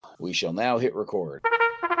We shall now hit record.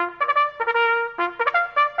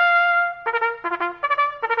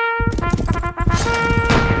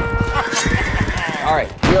 All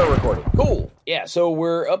right, we are recording. Cool. Yeah, so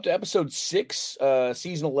we're up to episode 6,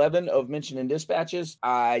 season 11 of Mention and Dispatches.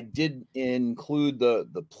 I did include the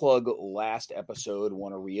plug last episode.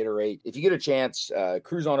 Want to reiterate, if you get a chance,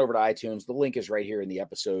 cruise on over to iTunes. The link is right here in the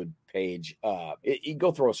episode page.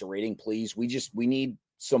 Go throw us a rating, please. We need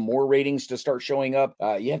some more ratings to start showing up.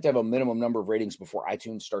 You have to have a minimum number of ratings before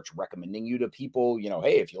iTunes starts recommending you to people. You know,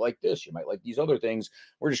 hey, if you like this, you might like these other things.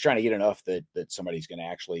 We're just trying to get enough that somebody's going to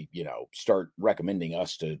actually, start recommending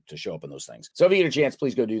us to show up in those things. So if you get a chance,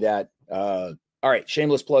 please go do that. All right,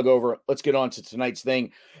 shameless plug over. Let's get on to tonight's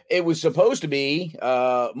thing. It was supposed to be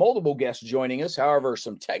multiple guests joining us. However,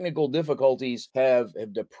 some technical difficulties have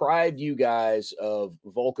deprived you guys of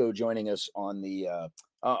Volko joining us on the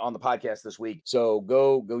podcast this week. So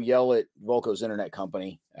go yell at Volko's internet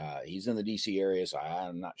company. He's in the DC area, so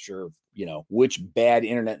I'm not sure, which bad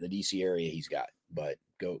internet in the DC area he's got, but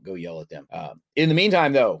go yell at them. In the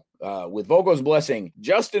meantime, though, with Volko's blessing,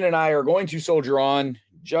 Justin and I are going to soldier on.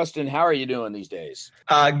 Justin, how are you doing these days?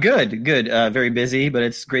 Good. Very busy, but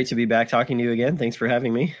it's great to be back talking to you again. Thanks for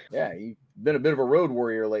having me. Yeah, you've been a bit of a road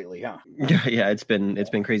warrior lately, huh? Yeah, it's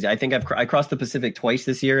been crazy. I think I crossed the Pacific twice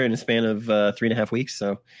this year in a span of 3.5 weeks.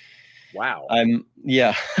 So, wow. I'm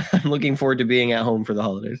looking forward to being at home for the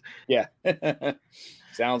holidays. Yeah.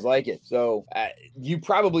 Sounds like it. So you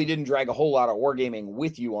probably didn't drag a whole lot of wargaming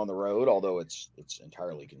with you on the road, although it's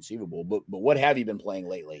entirely conceivable. But what have you been playing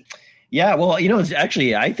lately? Yeah, well, it's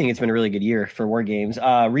actually, I think it's been a really good year for war games.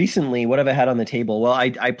 Recently, what have I had on the table? Well,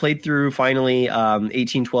 I played through finally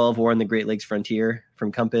 1812 War on the Great Lakes Frontier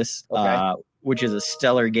from Compass, okay. Which is a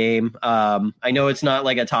stellar game. I know it's not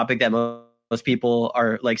like a topic that most people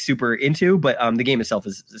are like super into, but the game itself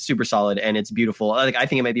is super solid and it's beautiful. Like, I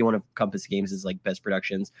think it might be one of Compass Games' like best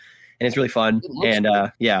productions, and it's really fun. And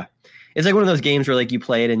yeah. It's like one of those games where like you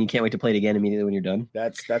play it and you can't wait to play it again immediately when you're done.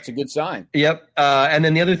 That's a good sign. Yep. And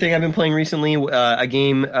then the other thing I've been playing recently, a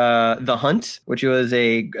game, The Hunt, which was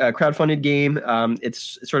a crowdfunded game.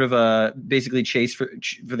 It's sort of a basically chase for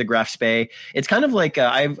the Graf Spee. It's kind of like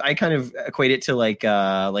I kind of equate it to like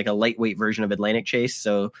a lightweight version of Atlantic Chase.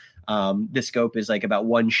 So the scope is like about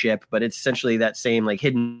one ship, but it's essentially that same like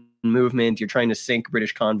hidden movement. You're trying to sink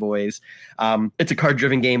British convoys. It's a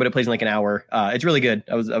card-driven game, but it plays in like an hour. It's really good.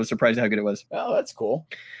 I was surprised at how good it was. Oh, that's cool.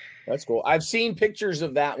 That's cool. I've seen pictures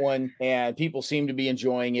of that one, and people seem to be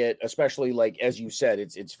enjoying it, especially like, as you said,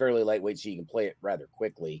 it's fairly lightweight, so you can play it rather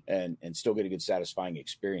quickly and still get a good, satisfying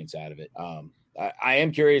experience out of it. I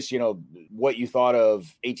am curious, what you thought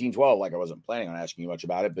of 1812. Like, I wasn't planning on asking you much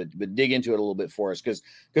about it, but dig into it a little bit for us, because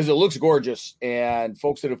it looks gorgeous, and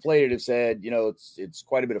folks that have played it have said, it's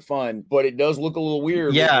quite a bit of fun, but it does look a little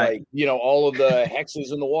weird. Yeah, with, like, all of the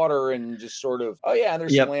hexes in the water and just sort of, oh yeah,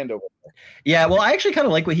 there's some land over there. Yeah, well, I actually kind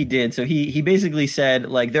of like what he did. So he basically said,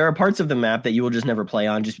 like, there are parts of the map that you will just never play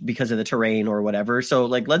on just because of the terrain or whatever. So,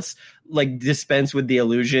 like, let's, like, dispense with the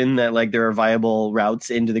illusion that, like, there are viable routes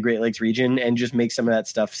into the Great Lakes region and just make some of that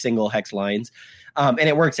stuff single hex lines. And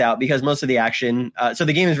it works out because most of the action, so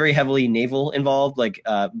the game is very heavily naval involved, like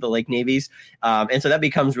the lake navies. And so that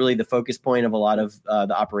becomes really the focus point of a lot of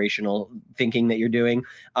the operational thinking that you're doing.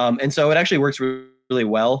 And so it actually works really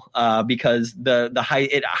well because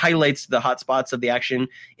it highlights the hot spots of the action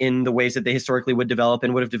in the ways that they historically would develop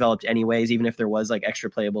and would have developed anyways, even if there was like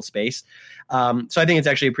extra playable space. So I think it's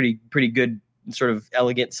actually a pretty good sort of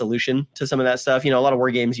elegant solution to some of that stuff. A lot of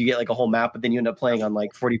war games, you get like a whole map, but then you end up playing on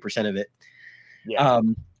like 40% of it. Yeah.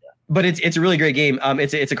 But it's a really great game.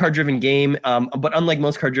 It's a card-driven game, but unlike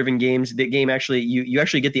most card-driven games, the game actually you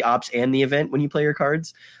actually get the ops and the event when you play your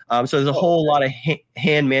cards. So there's a whole lot of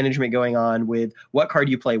hand management going on with what card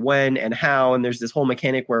you play when and how. And there's this whole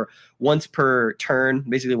mechanic where once per turn,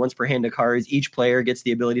 basically once per hand of cards, each player gets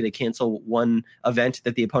the ability to cancel one event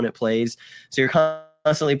that the opponent plays. So you're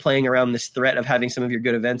constantly playing around this threat of having some of your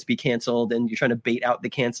good events be canceled, and you're trying to bait out the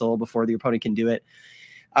cancel before the opponent can do it.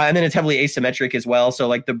 And then it's heavily asymmetric as well. So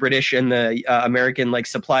like the British and the American like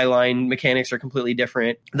supply line mechanics are completely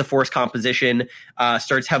different. The force composition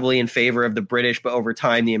starts heavily in favor of the British, but over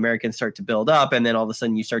time the Americans start to build up, and then all of a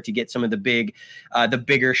sudden you start to get some of the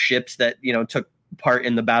bigger ships that took part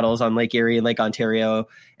in the battles on Lake Erie and Lake Ontario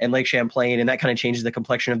and Lake Champlain, and that kind of changes the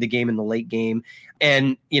complexion of the game in the late game.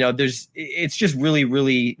 And it's just really,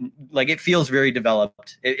 really, like, it feels very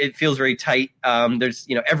developed. It feels very tight. There's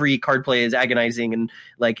every card play is agonizing and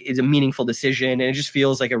like is a meaningful decision, and it just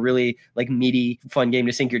feels like a really like meaty, fun game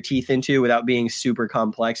to sink your teeth into without being super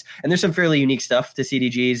complex. And there's some fairly unique stuff to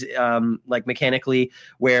CDGs, like mechanically,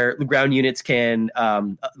 where the ground units can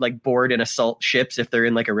like board and assault ships if they're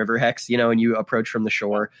in like a river hex, and you approach from the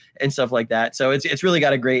shore and stuff like that. So it's really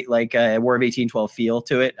got a great like War of 1812 feel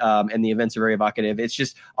to it, and the events are very evocative. It's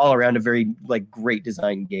just all around a very like great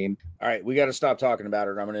design game. All right, we got to stop talking about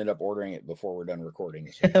it. I'm going to end up ordering it before we're done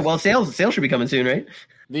recording. Well, sales should be coming soon, right?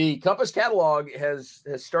 The Compass catalog has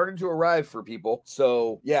started to arrive for people.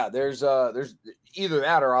 So yeah, there's either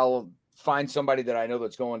that or I'll find somebody that I know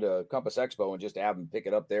that's going to Compass Expo and just have them pick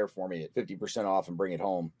it up there for me at 50% off and bring it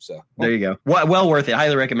home. So there you go. Well worth it.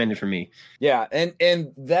 Highly recommended for me. Yeah.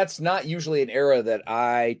 And that's not usually an era that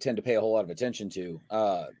I tend to pay a whole lot of attention to.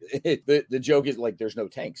 The joke is like, there's no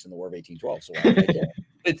tanks in the War of 1812. So why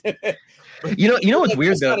would what's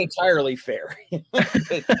weird though? Not entirely fair.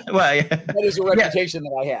 Well, yeah. That is a reputation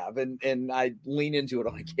that I have, and I lean into it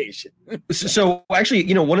on occasion. So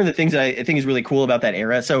actually, one of the things that I think is really cool about that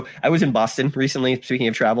era. So I was in Boston recently, speaking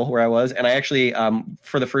of travel, where I was, and I actually,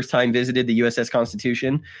 for the first time, visited the USS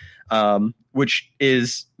Constitution, which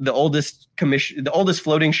is the oldest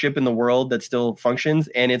floating ship in the world that still functions,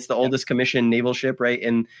 and it's the oldest commissioned naval ship, right,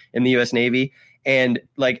 in the U.S. Navy. And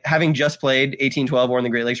like having just played 1812 War in the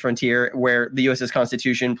Great Lakes Frontier, where the USS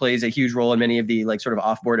Constitution plays a huge role in many of the like sort of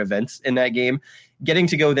offboard events in that game, getting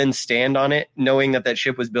to go then stand on it, knowing that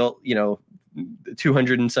ship was built,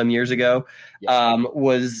 200 and some years ago,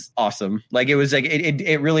 was awesome. Like it was like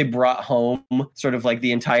it really brought home sort of like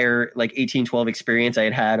the entire like 1812 experience I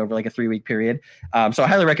had over like a 3-week period. So I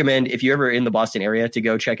highly recommend, if you're ever in the Boston area, to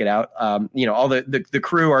go check it out. All the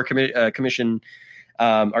crew are commissioned.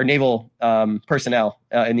 Our naval personnel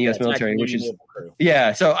in the U.S. military, which is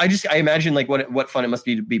So I imagine like what fun it must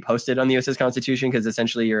be to be posted on the USS Constitution, because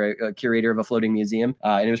essentially you're a curator of a floating museum,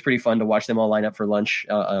 and it was pretty fun to watch them all line up for lunch,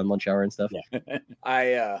 lunch hour and stuff.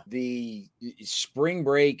 Yeah. The spring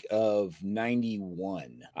break of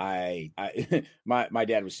 '91, my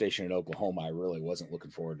dad was stationed in Oklahoma. I really wasn't looking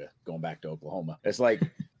forward to going back to Oklahoma. It's like,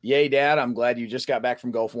 yay, Dad, I'm glad you just got back from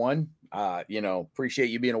Gulf One. Appreciate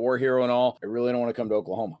you being a war hero and all. I really don't want to come to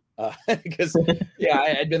Oklahoma because I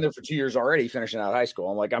had been there for 2 years already, finishing out high school.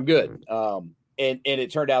 I'm like, I'm good. And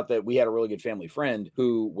it turned out that we had a really good family friend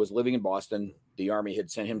who was living in Boston. The Army had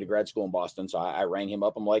sent him to grad school in Boston. So I rang him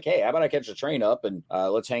up. I'm like, hey, how about I catch a train up and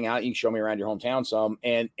let's hang out. You can show me around your hometown some.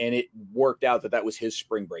 And it worked out that was his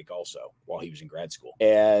spring break also while he was in grad school.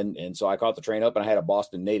 And so I caught the train up and I had a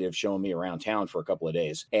Boston native showing me around town for a couple of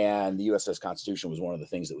days. And the USS Constitution was one of the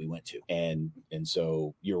things that we went to. And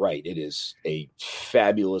so you're right. It is a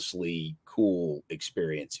fabulously cool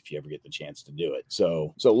experience if you ever get the chance to do it.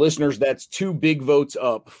 So listeners, that's 2 big votes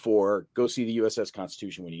up for go see the USS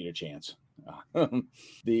Constitution when you get a chance.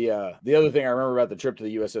 The other thing I remember about the trip to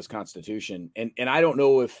the USS Constitution, and I don't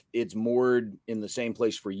know if it's moored in the same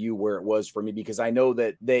place for you where it was for me, because I know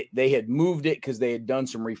that they had moved it because they had done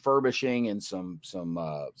some refurbishing and some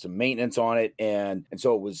maintenance on it, and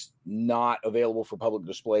so it was not available for public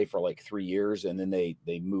display for like 3 years, and then they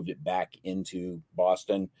moved it back into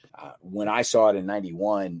Boston. When I saw it in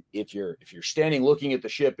 '91, if you're standing looking at the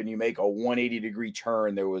ship and you make a 180-degree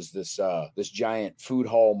turn, there was this giant food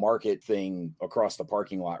hall market thing across the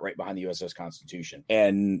parking lot right behind the USS Constitution,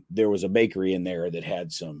 and there was a bakery in there that had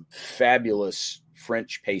some fabulous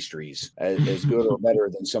French pastries, as good or better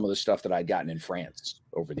than some of the stuff that I'd gotten in France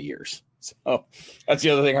over the years. So that's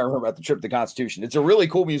the other thing I remember about the trip to the Constitution. It's a really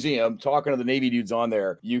cool museum. Talking to the Navy dudes on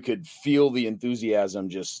there, you could feel the enthusiasm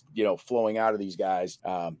just, flowing out of these guys.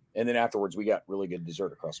 And then afterwards, we got really good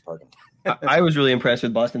dessert across the parking lot. I was really impressed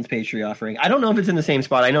with Boston's pastry offering. I don't know if it's in the same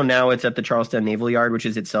spot. I know now it's at the Charleston Naval Yard, which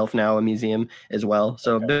is itself now a museum as well.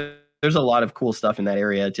 So there's a lot of cool stuff in that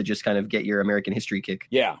area to just kind of get your American history kick.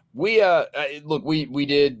 Yeah. We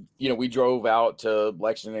did, we drove out to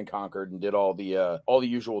Lexington and Concord and did all the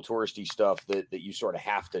usual touristy stuff that you sort of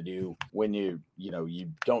have to do when you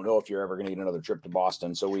don't know if you're ever going to get another trip to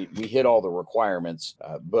Boston. So we hit all the requirements,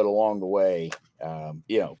 but along the way,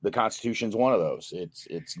 The Constitution's one of those.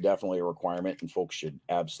 It's definitely a requirement, and folks should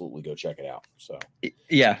absolutely go check it out. So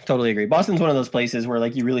yeah, totally agree. Boston's one of those places where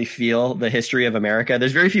like you really feel the history of America.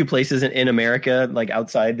 There's very few places in America, like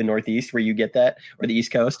outside the Northeast, where you get that, or the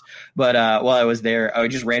East Coast. But while I was there, I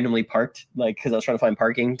just randomly parked, like, because I was trying to find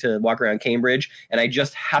parking to walk around Cambridge, and I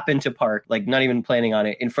just happened to park, like not even planning on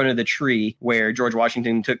it, in front of the tree where George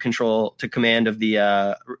Washington took command of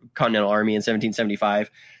the Continental Army in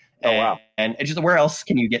 1775. Oh, wow. And just where else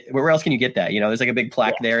can you get that? There's like a big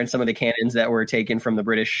plaque there, and some of the cannons that were taken from the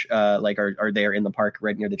British are there in the park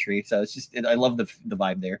right near the tree. So it's just, I love the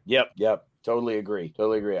vibe there. Yep. Totally agree.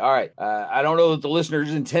 All right. I don't know that the listeners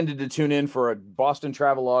intended to tune in for a Boston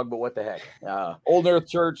travelogue, but what the heck? Old Earth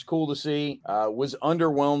Church, cool to see. Was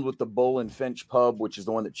underwhelmed with the Bull and Finch pub, which is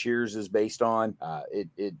the one that Cheers is based on.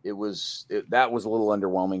 That was a little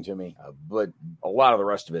underwhelming to me. But a lot of the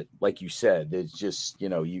rest of it, like you said, it's just,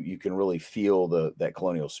 you can really feel that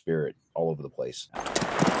colonial spirit all over the place.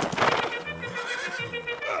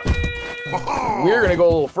 We're going to go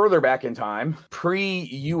a little further back in time,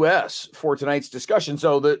 pre-US, for tonight's discussion.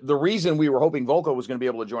 So the reason we were hoping Volko was going to be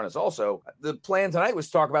able to join us also, the plan tonight was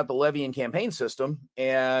to talk about the Levy and campaign system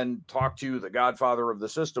and talk to the godfather of the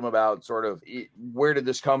system about sort of where did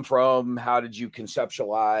this come from? How did you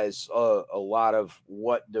conceptualize a lot of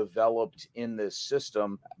what developed in this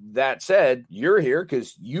system? That said, you're here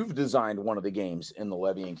because you've designed one of the games in the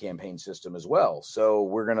Levy and campaign system as well. So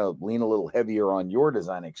we're going to lean a little heavier on your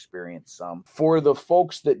design experience. For the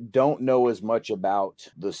folks that don't know as much about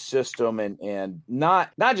the system and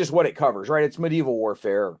not just what it covers, right? It's medieval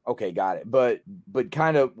warfare. Okay, got it. But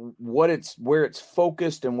kind of where it's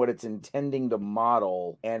focused and what it's intending to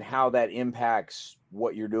model and how that impacts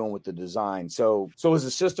what you're doing with the design. So as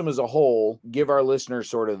a system as a whole, give our listeners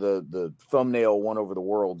sort of the thumbnail one over the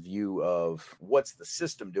world view of what's the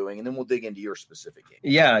system doing, and then we'll dig into your specific game.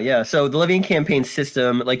 Yeah. So the Levy and campaign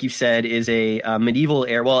system, like you said, is a medieval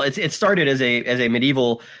era. Well, it started as a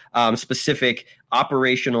medieval specific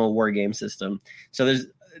operational war game system. So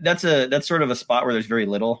that's sort of a spot where there's very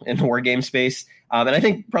little in the war game space, and I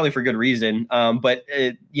think probably for good reason. But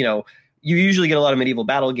you usually get a lot of medieval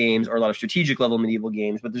battle games or a lot of strategic level medieval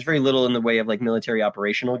games, but there's very little in the way of like military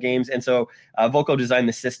operational games. And so Volko designed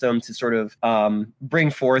the system to sort of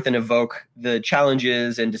bring forth and evoke the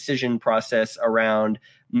challenges and decision process around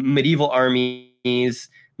medieval armies,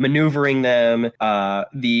 maneuvering them,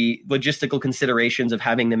 the logistical considerations of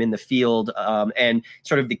having them in the field, and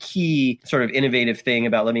sort of the key sort of innovative thing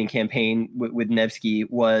about Levy and campaign with Nevsky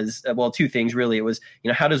was, two things really. It was,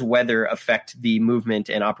 how does weather affect the movement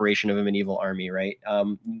and operation of a medieval army, right?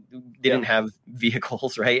 They didn't have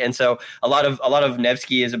vehicles, right? And so a lot of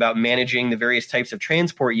Nevsky is about managing the various types of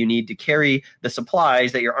transport you need to carry the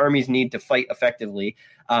supplies that your armies need to fight effectively.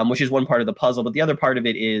 Which is one part of the puzzle. But the other part of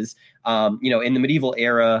it is, in the medieval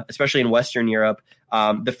era, especially in Western Europe,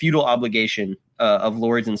 the feudal obligation of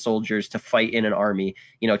lords and soldiers to fight in an army.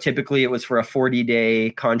 Typically it was for a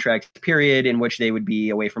 40-day contract period in which they would be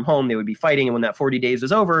away from home. They would be fighting. And when that 40 days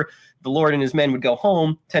was over, the lord and his men would go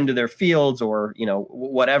home, tend to their fields or,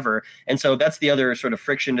 whatever. And so that's the other sort of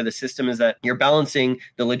friction to the system, is that you're balancing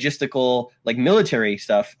the logistical, like military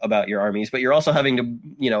stuff about your armies, but you're also having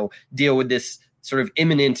to, deal with this sort of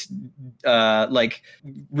imminent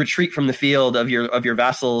retreat from the field of your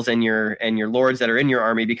vassals and your lords that are in your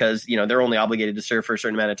army, because they're only obligated to serve for a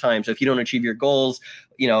certain amount of time. So if you don't achieve your goals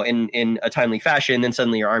in a timely fashion, then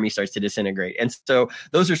suddenly your army starts to disintegrate. And so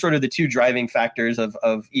those are sort of the two driving factors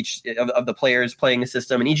of each of the players playing the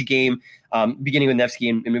system. And each game, beginning with Nevsky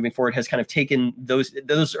and moving forward, has kind of taken those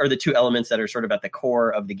are the two elements that are sort of at the core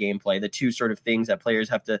of the gameplay, the two sort of things that players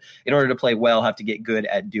have to, in order to play well, have to get good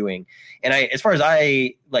at doing. And as far as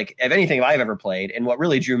if anything I've ever played, and what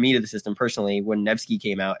really drew me to the system personally when Nevsky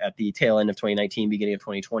came out at the tail end of 2019, beginning of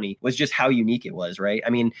 2020, was just how unique it was, right?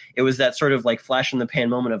 I mean, it was that sort of like flash in the pan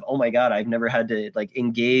moment of, oh my God, I've never had to like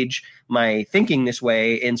engage my thinking this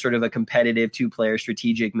way in sort of a competitive 2-player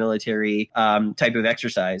strategic military type of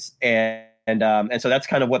exercise. And so that's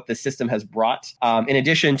kind of what the system has brought, in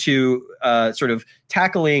addition to sort of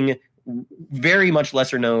tackling very much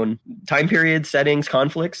lesser known time periods, settings,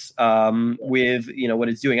 conflicts with what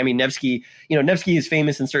it's doing. I mean, Nevsky is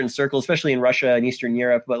famous in certain circles, especially in Russia and Eastern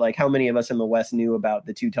Europe. But like, how many of us in the West knew about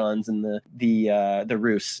the Teutons and the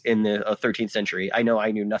Rus in the 13th century? I know I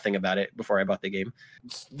knew nothing about it before I bought the game.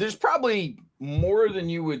 There's probably more than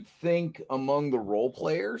you would think among the role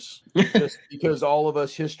players, just because all of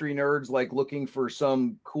us history nerds like looking for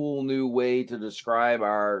some cool new way to describe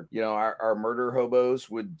our murder hobos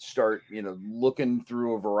would start start, looking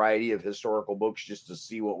through a variety of historical books just to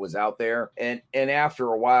see what was out there. And after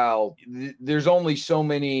a while, there's only so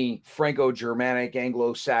many Franco-Germanic,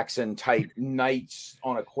 Anglo-Saxon type knights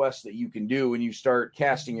on a quest that you can do, and you start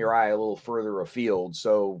casting your eye a little further afield.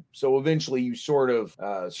 So eventually you sort of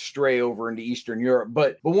stray over into Eastern Europe.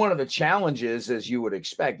 But one of the challenges, as you would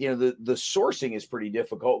expect, the sourcing is pretty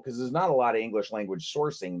difficult because there's not a lot of English language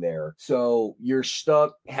sourcing there. So you're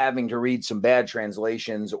stuck having to read some bad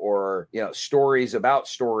translations or stories about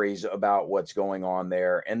what's going on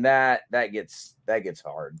there, and that gets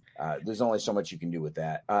hard. There's only so much you can do with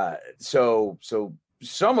that. So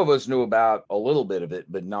some of us knew about a little bit of it,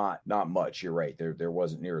 but not much. You're right. There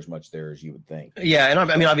wasn't near as much there as you would think. Yeah, and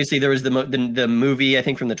I mean, obviously there was the movie, I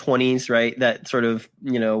think, from the 1920s, right? That sort of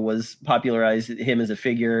was popularized him as a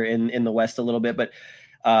figure in the West a little bit, but.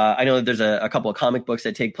 I know that there's a couple of comic books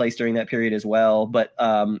that take place during that period as well. But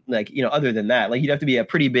other than that, you'd have to be a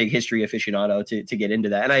pretty big history aficionado to get into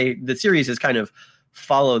that. And the series has kind of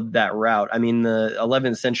followed that route. I mean, the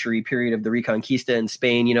 11th century period of the Reconquista in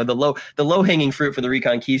Spain, the low hanging fruit for the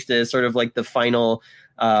Reconquista is sort of like the final,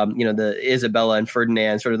 the Isabella and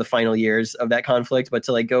Ferdinand, sort of the final years of that conflict. But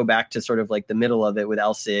to go back to sort of the middle of it with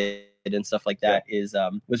El Cid and stuff like that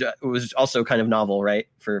was also kind of novel, right?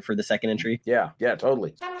 For the second entry. Yeah,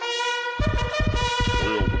 totally.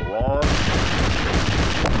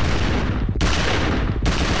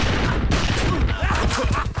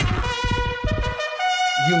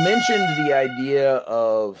 You mentioned the idea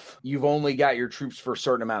of you've only got your troops for a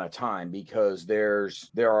certain amount of time because there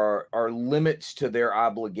are limits to their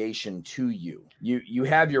obligation to you. You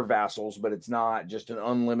have your vassals, but it's not just an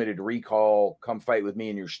unlimited recall, come fight with me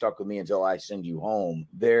and you're stuck with me until I send you home.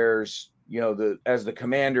 There's, as the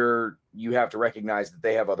commander, you have to recognize that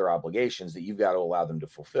they have other obligations that you've got to allow them to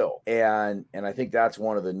fulfill. And I think that's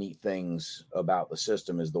one of the neat things about the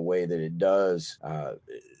system is the way that it does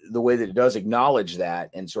acknowledge that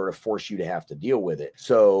and sort of force you to have to deal with it.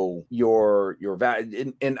 So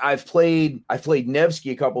and I've played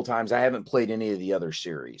Nevsky a couple times. I haven't played any of the other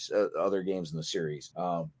games in the series.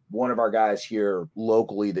 One of our guys here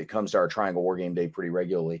locally that comes to our Triangle War Game Day pretty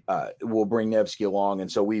regularly will bring Nevsky along,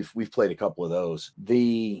 and so we've played a couple of those.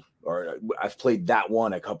 I've played that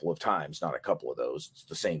one a couple of times, not a couple of those. It's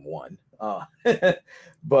the same one.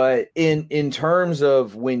 But in terms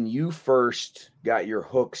of when you first got your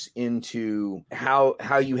hooks into how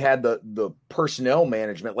you had the personnel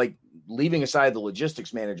management, leaving aside the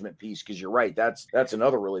logistics management piece, because you're right, that's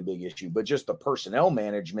another really big issue, but just the personnel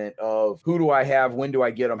management of who do I have, when do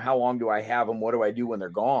I get them, how long do I have them, what do I do when they're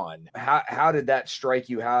gone? How did that strike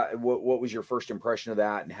you? What was your first impression of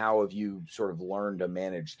that, and how have you sort of learned to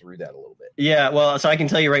manage through that a little bit? Yeah, well, so I can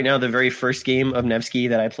tell you right now, the very first game of Nevsky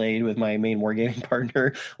that I played with my main wargaming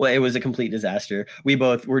partner, well, it was a complete disaster. We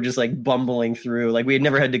both were just bumbling through. We had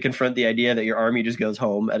never had to confront the idea that your army just goes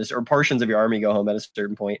home or portions of your army go home at a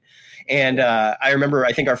certain point. And I remember,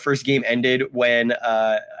 I think our first game ended when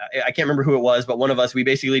I can't remember who it was, but one of us, we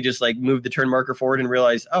basically just moved the turn marker forward and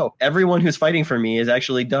realized, oh, everyone who's fighting for me is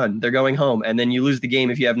actually done. They're going home. And then you lose the game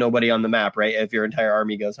if you have nobody on the map, right? If your entire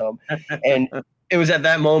army goes home. And it was at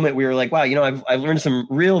that moment we were like, wow, I've learned some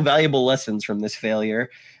real valuable lessons from this failure.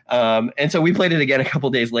 And so we played it again a couple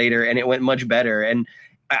days later, and it went much better. And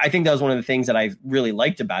I think that was one of the things that I really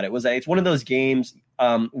liked about it was that it's one of those games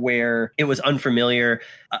where it was unfamiliar.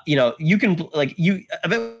 You can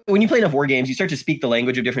when you play enough war games, you start to speak the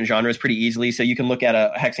language of different genres pretty easily. So you can look at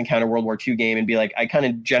a Hex and Counter World War II game and be like, I kind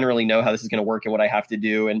of generally know how this is going to work and what I have to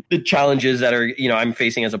do and the challenges that are, I'm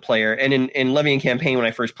facing as a player. And in Levy and Campaign, when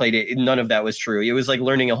I first played it, none of that was true. It was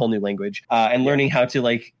learning a whole new language and learning how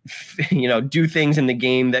to do things in the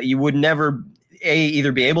game that you would never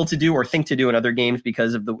either be able to do or think to do in other games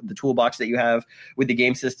because of the toolbox that you have with the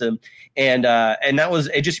game system. And that was,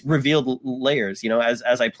 it just revealed layers,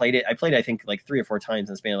 as I played it, I think 3 or 4 times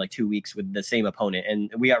in the span of 2 weeks with the same opponent.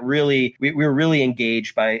 And we were really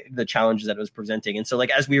engaged by the challenges that it was presenting. And so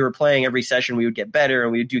as we were playing every session, we would get better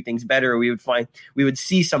and we would do things better. We would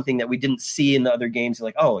see something that we didn't see in the other games.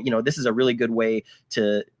 This is a really good way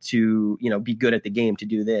to be good at the game, to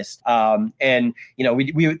do this.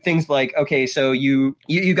 We things like, okay, so you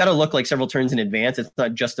got to look several turns in advance. It's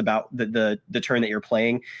not just about the turn that you're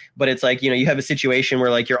playing, but it's you have a situation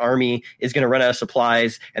where your army is going to run out of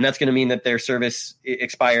supplies, and that's going to mean that their service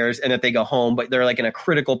expires and that they go home, but they're in a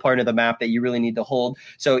critical part of the map that you really need to hold.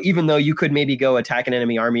 So even though you could maybe go attack an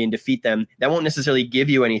enemy army and defeat them, that won't necessarily give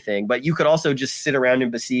you anything, but you could also just sit around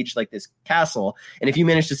and besiege this castle. And if you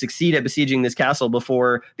manage to succeed at besieging this castle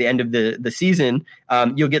before the end of the season,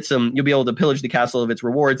 you'll be able to pillage the castle of its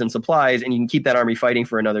rewards and supplies, and you can keep keep that army fighting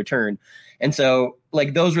for another turn. And so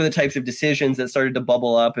like those were the types of decisions that started to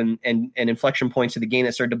bubble up and inflection points of the game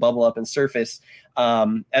that started to bubble up and surface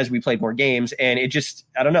as we played more games. And it just,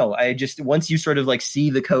 I don't know, once you sort of like see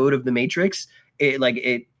the code of the Matrix, it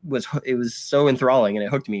was so enthralling and it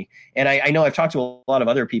hooked me. And I know I've talked to a lot of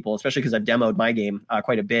other people, especially because I've demoed my game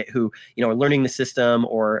quite a bit, who, you know, are learning the system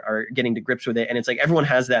or are getting to grips with it. And it's like everyone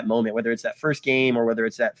has that moment, whether it's that first game or whether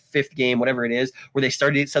it's that fifth game, whatever it is, where they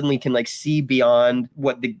suddenly can like see beyond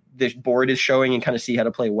what the board is showing and kind of see how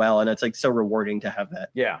to play well. And it's like so rewarding to have that.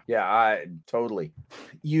 Yeah, I totally.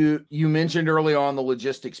 You mentioned early on the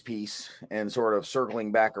logistics piece, and sort of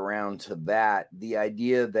circling back around to that, the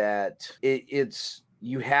idea that it's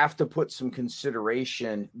you have to put some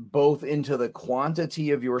consideration both into the quantity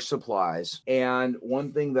of your supplies. And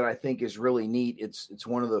one thing that I think is really neat, it's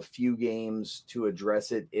one of the few games to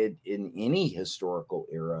address it in any historical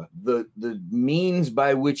era, the means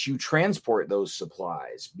by which you transport those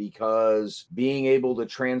supplies, because being able to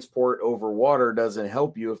transport over water doesn't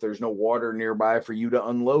help you if there's no water nearby for you to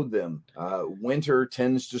unload them. Winter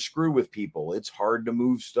tends to screw with people. It's hard to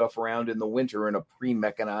move stuff around in the winter in a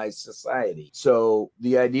pre-mechanized society. So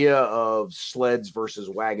the idea of sleds versus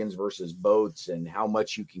wagons versus boats and how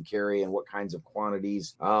much you can carry and what kinds of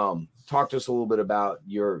quantities. Talk to us a little bit about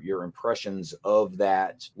your impressions of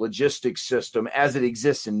that logistics system as it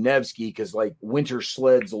exists in Nevsky, because like winter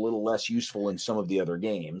sled's a little less useful in some of the other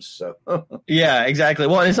games. So yeah, exactly.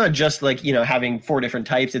 Well, and it's not just like, you know, having 4 different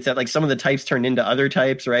types. It's that like some of the types turn into other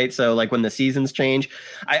types, right? So like when the seasons change,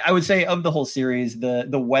 I would say of the whole series, the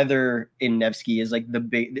weather in Nevsky is like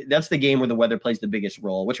that's the game where the weather plays the biggest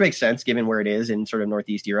role, which makes sense given where it is in sort of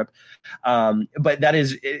Northeast Europe. But that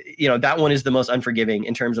is, you know, that one is the most unforgiving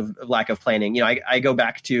in terms of lack of planning. You know, I go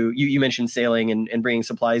back to, you mentioned sailing and bringing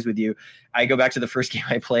supplies with you. I go back to the first game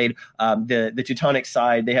I played. The Teutonic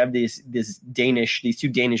side, they have these two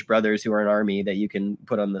Danish brothers who are an army that you can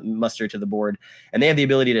put on the muster to the board. And they have the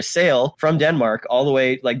ability to sail from Denmark all the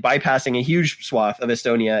way, like bypassing a huge swath of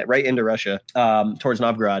Estonia right into Russia, towards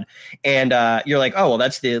Novgorod. And you're like, oh, well,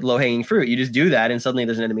 that's the low hanging fruit. You just do that. And suddenly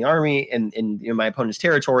there's an enemy army in you know, my opponent's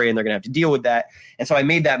territory, and they're going to have to deal with that. And so I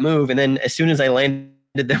made that move. And then as soon as I landed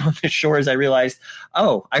them on the shores, I realized,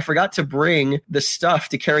 oh, I forgot to bring the stuff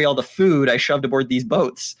to carry all the food I shoved aboard these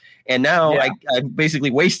boats. And now I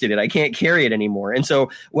basically wasted it. I can't carry it anymore. And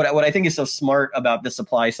so what I think is so smart about the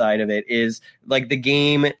supply side of it is like the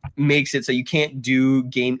game makes it so you can't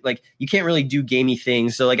really do gamey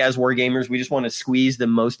things. So like as war gamers, we just want to squeeze the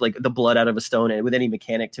most, like the blood out of a stone with any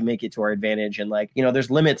mechanic to make it to our advantage. And like, you know,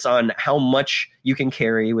 there's limits on how much you can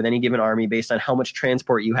carry with any given army based on how much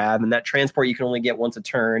transport you have. And that transport you can only get once a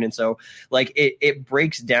turn. And so like it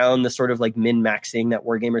breaks down the sort of like min-maxing that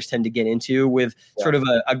war gamers tend to get into with sort of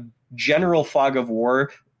a general fog of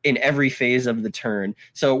war in every phase of the turn.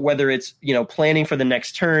 So whether it's, you know, planning for the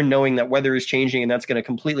next turn, knowing that weather is changing and that's going to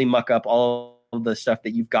completely muck up all of the stuff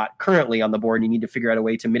that you've got currently on the board, and you need to figure out a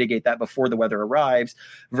way to mitigate that before the weather arrives,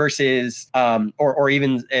 versus or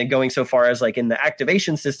even going so far as like in the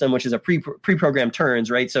activation system, which is a pre-programmed turns,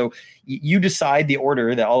 right? So you decide the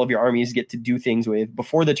order that all of your armies get to do things with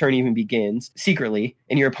before the turn even begins secretly,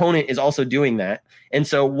 and your opponent is also doing that. And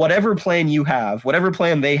so whatever plan you have, whatever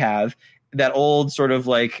plan they have, that old sort of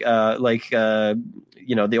like you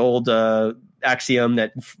know, the old axiom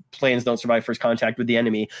that plans don't survive first contact with the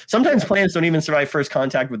enemy. Sometimes plans don't even survive first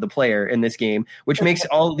contact with the player in this game, which makes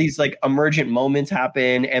all these like emergent moments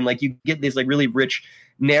happen. And like you get this like really rich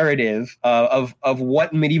narrative of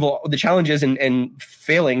what the challenges and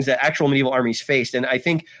failings that actual medieval armies faced. And I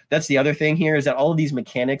think that's the other thing here, is that all of these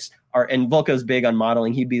mechanics are, and Volko's big on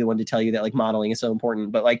modeling. He'd be the one to tell you that like modeling is so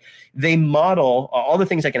important, but like they model all the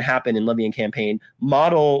things that can happen in Levy and campaign,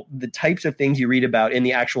 model the types of things you read about in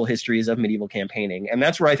the actual histories of medieval campaigning. And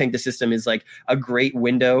that's where I think the system is like a great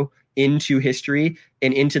window into history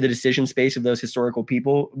and into the decision space of those historical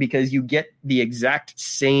people, because you get the exact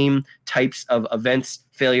same types of events,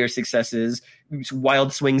 failures, successes,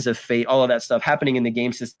 wild swings of fate, all of that stuff happening in the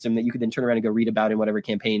game system that you could then turn around and go read about in whatever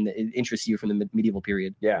campaign that interests you from the medieval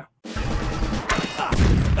period. Yeah.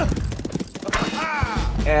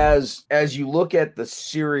 As you look at the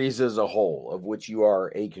series as a whole, of which you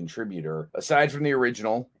are a contributor, aside from the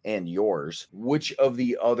original and yours, which of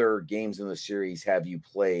the other games in the series have you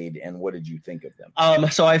played, and what did you think of them?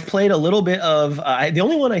 So I've played a little bit of the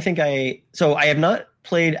only one I have not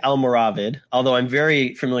played Almoravid, although I'm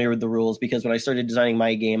very familiar with the rules, because when I started designing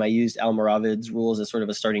my game, I used Almoravid's rules as sort of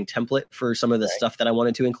a starting template for some of the stuff that I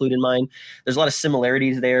wanted to include in mine. There's a lot of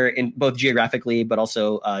similarities there, in both geographically but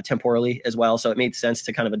also temporally as well, so it made sense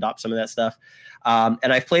to kind of adopt some of that stuff.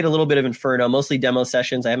 And I've played a little bit of Inferno, mostly demo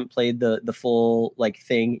sessions. I haven't played the full like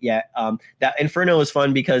thing yet. That Inferno is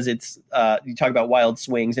fun because it's you talk about wild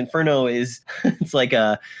swings. Inferno is it's like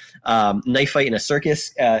a knife fight in a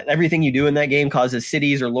circus. Everything you do in that game causes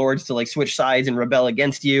cities or lords to like switch sides and rebel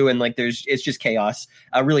against you, and like it's just chaos,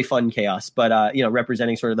 really fun chaos. But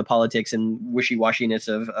representing sort of the politics and wishy-washiness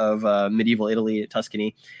of medieval Italy,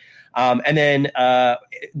 Tuscany. And then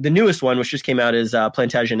the newest one, which just came out, is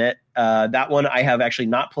Plantagenet. That one I have actually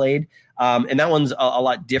not played. And that one's a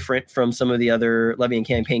lot different from some of the other Levy and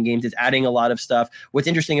campaign games. It's adding a lot of stuff. What's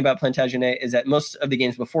interesting about Plantagenet is that most of the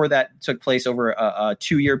games before that took place over a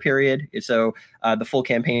 2-year period. So the full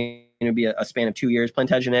campaign would be a span of 2 years.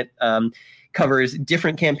 Plantagenet covers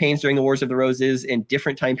different campaigns during the Wars of the Roses in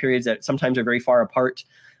different time periods that sometimes are very far apart.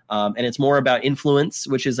 And it's more about influence,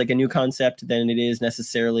 which is like a new concept, than it is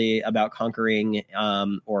necessarily about conquering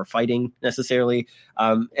or fighting necessarily.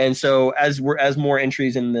 And so as more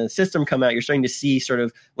entries in the system come out, you're starting to see sort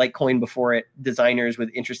of like Coin before it, designers with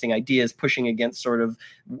interesting ideas pushing against sort of,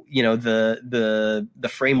 the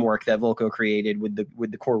framework that Volko created with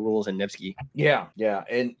the core rules in Nevsky. Yeah.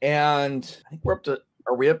 And I think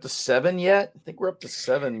are we up to 7 yet? I think we're up to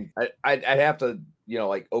 7. I'd have to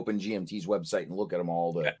open GMT's website and look at them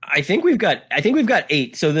all. I think we've got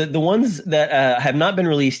 8. So the ones that have not been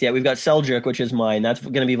released yet, we've got Seljuk, which is mine. That's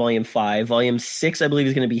going to be volume 5. Volume 6, I believe,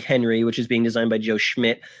 is going to be Henry, which is being designed by Joe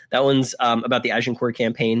Schmidt. That one's about the Agincourt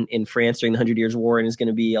campaign in France during the 100 Years' War, and is going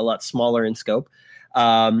to be a lot smaller in scope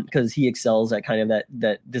because he excels at kind of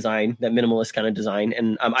that design, that minimalist kind of design.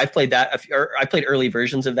 And I've played that. I played early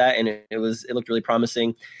versions of that, and it looked really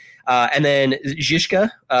promising. And then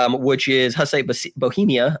Zizka, which is Hussite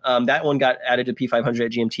Bohemia, that one got added to P500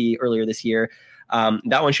 at GMT earlier this year.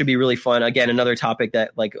 That one should be really fun. Again, another topic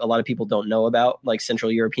that like a lot of people don't know about, like Central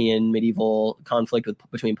European medieval conflict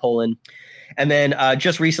between Poland. And then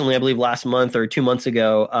just recently, I believe last month or 2 months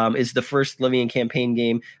ago, is the first Levy and campaign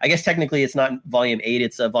game. I guess technically it's not volume 8,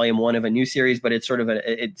 it's volume 1 of a new series, but it's sort of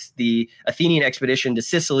it's the Athenian expedition to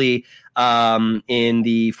Sicily in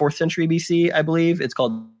the 4th century BC, I believe. It's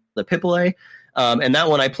called the Pipolae. And that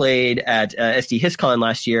one I played at SD HisCon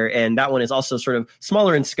last year, and that one is also sort of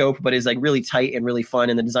smaller in scope, but is like really tight and really fun.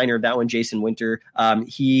 And the designer of that one, Jason Winter,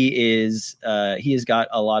 he has got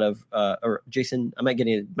a lot of or Jason, might be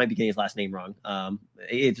getting his last name wrong.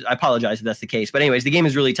 I apologize if that's the case, but anyways, the game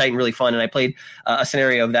is really tight and really fun. And I played a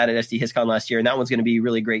scenario of that at SD HisCon last year, and that one's going to be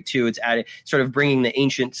really great too. It's added sort of bringing the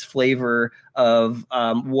ancient flavor of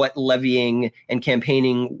what levying and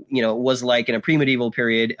campaigning, was like in a pre-medieval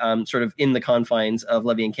period, sort of in the confines of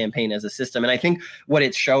Levy and campaign as a system. And I think what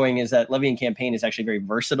it's showing is that Levy and campaign is actually very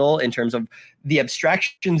versatile in terms of the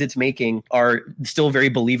abstractions it's making are still very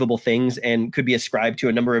believable things and could be ascribed to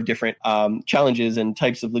a number of different challenges and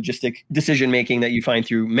types of logistic decision making that you find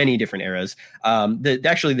through many different eras.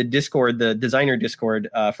 The Discord, the designer Discord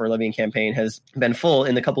for Levy and campaign has been full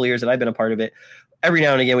in the couple of years that I've been a part of it. Every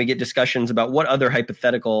now and again, we get discussions about what other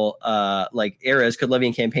hypothetical eras could Levy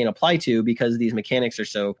and campaign apply to, because these mechanics are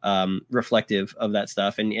so reflective of that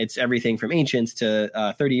stuff. And it's everything from ancients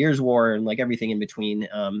to 30 Years' War and like everything in between.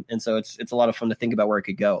 And so it's a lot of fun to think about where it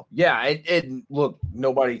could go. Yeah. Look,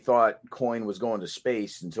 nobody thought Coin was going to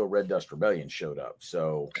space until Red Dust Rebellion showed up.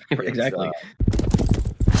 So exactly.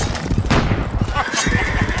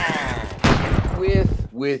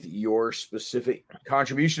 With your specific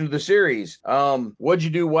contribution to the series, what'd you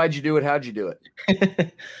do? Why'd you do it? How'd you do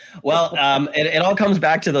it? Well, it all comes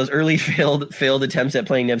back to those early failed attempts at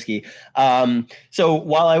playing Nevsky. So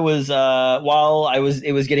while it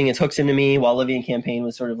was getting its hooks into me, while Levy and campaign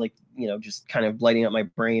was sort of like, just kind of lighting up my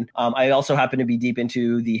brain. I also happened to be deep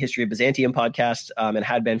into the History of Byzantium podcast, and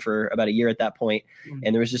had been for about a year at that point.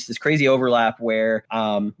 And there was just this crazy overlap where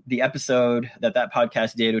the episode that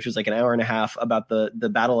podcast did, which was like an hour and a half, about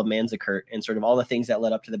the Battle of Manzikert and sort of all the things that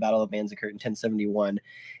led up to the Battle of Manzikert in 1071.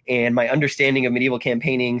 And my understanding of medieval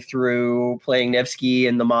campaigning through playing Nevsky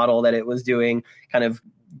and the model that it was doing kind of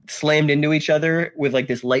slammed into each other with like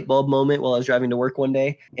this light bulb moment while I was driving to work one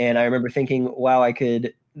day. And I remember thinking, wow,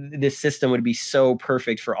 this system would be so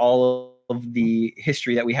perfect for all of the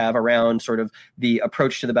history that we have around sort of the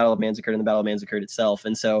approach to the Battle of Manzikert and the Battle of Manzikert itself.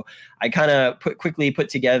 And so I kind of quickly put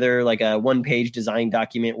together like a 1-page design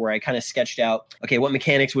document where I kind of sketched out, okay, what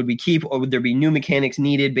mechanics would we keep, or would there be new mechanics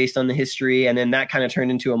needed based on the history? And then that kind of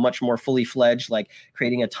turned into a much more fully fledged, like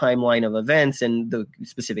creating a timeline of events and the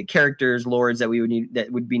specific characters, lords that we would need,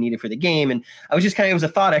 that would be needed for the game. And I was just it was a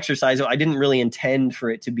thought exercise. I didn't really intend for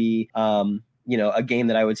it to be, a game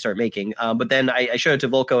that I would start making. But then I showed it to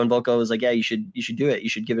Volko, and Volko was like, yeah, you should do it. You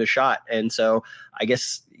should give it a shot. And so I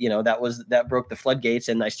guess, that broke the floodgates,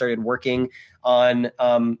 and I started working on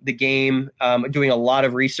the game, doing a lot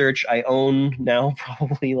of research. I own now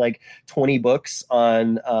probably like 20 books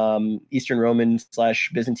on Eastern Roman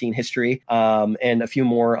 / Byzantine history, and a few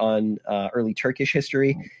more on early Turkish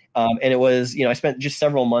history. And it was, I spent just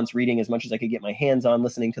several months reading as much as I could get my hands on,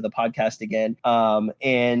 listening to the podcast again,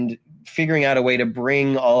 and figuring out a way to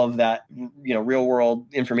bring all of that, real world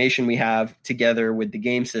information we have together with the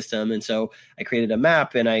game system. And so I created a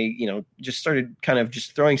map, and I, just started kind of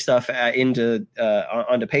just throwing stuff onto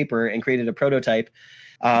paper and created a prototype.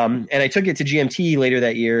 And I took it to GMT later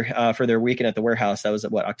that year for their weekend at the warehouse. That was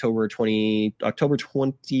October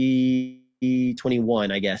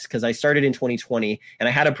 2021, I guess, because I started in 2020 and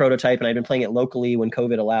I had a prototype and I'd been playing it locally when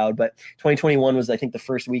COVID allowed. But 2021 was, I think, the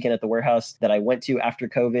first weekend at the warehouse that I went to after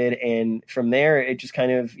COVID. And from there, it just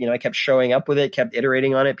kind of, I kept showing up with it, kept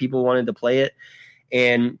iterating on it. People wanted to play it,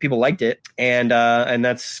 and people liked it, and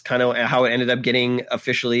that's kind of how it ended up getting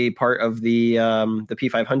officially part of the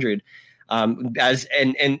P500. And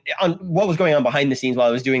on what was going on behind the scenes while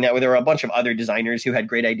I was doing that, where there were a bunch of other designers who had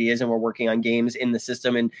great ideas and were working on games in the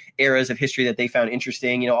system and eras of history that they found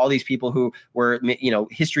interesting. All these people who were,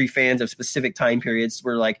 history fans of specific time periods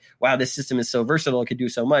were like, wow, this system is so versatile, it could do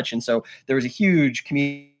so much. And so there was a huge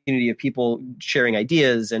community of people sharing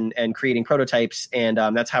ideas and creating prototypes. And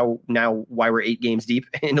that's why we're 8 games deep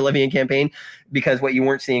into Levy and Campaign, because what you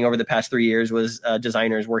weren't seeing over the past 3 years was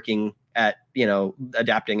designers working at,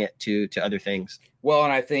 adapting it to other things. Well,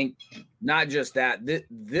 and I think not just that,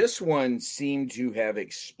 this one seemed to have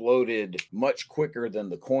exploded much quicker than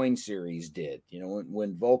the Coin series did.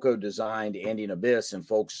 When Volko designed Andean Abyss and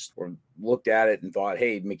folks looked at it and thought,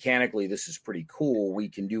 hey, mechanically, this is pretty cool. We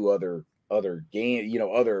can do other game,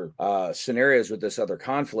 other scenarios with this, other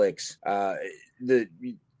conflicts. The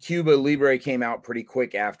Cuba Libre came out pretty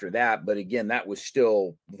quick after that, but again, that was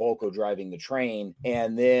still Volko driving the train.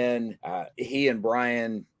 And then he and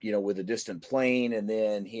Brian, with A Distant Plane, and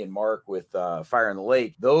then he and Mark with Fire in the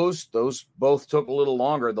Lake. Those both took a little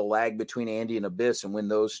longer. The lag between Andy and Abyss and when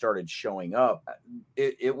those started showing up,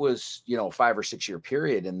 it was 5 or 6 year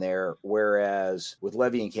period in there. Whereas with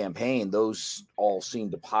Levy and Campaign, those all seemed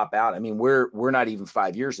to pop out. I mean, we're not even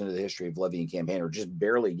 5 years into the history of Levy and Campaign. We're just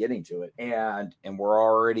barely getting to it, and we're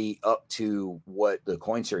already up to what the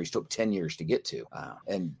Coin series took 10 years to get to.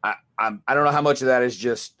 And I don't know how much of that is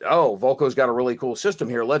just, Volko's got a really cool system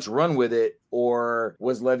here, let's run with it, or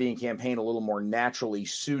was Levy and Campaign a little more naturally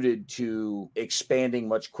suited to expanding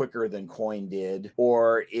much quicker than Coin did,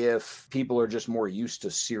 or if people are just more used to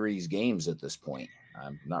series games at this point.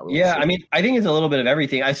 I'm not really sure. I mean, I think it's a little bit of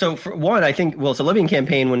everything. So for one, I think, so Levy and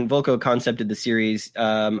Campaign, when Volko concepted the series,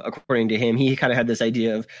 according to him, he kind of had this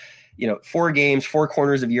idea of, 4 games, 4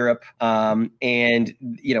 corners of Europe. And,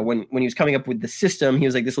 when he was coming up with the system, he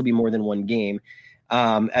was like, this will be more than one game,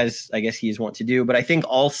 as I guess he is wont to do. But I think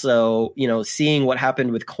also, seeing what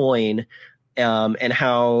happened with Coin, and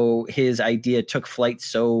how his idea took flight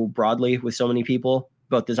so broadly with so many people,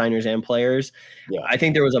 both designers and players. Yeah. I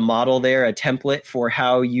think there was a model there, a template for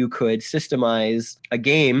how you could systemize a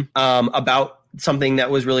game about something that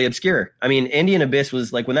was really obscure. I mean, Andean Abyss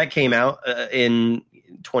was like, when that came out in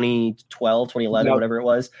 2012, 2011, whatever it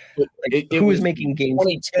was. Who was making games?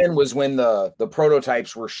 2010 was when the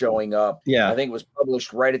prototypes were showing up. Yeah. I think it was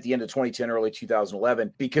published right at the end of 2010, early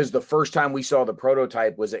 2011, because the first time we saw the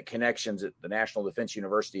prototype was at Connections at the National Defense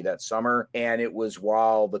University that summer. And it was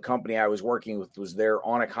while the company I was working with was there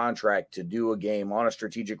on a contract to do a game on a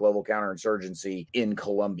strategic level counterinsurgency in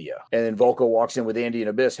Colombia. And then Volko walks in with Andean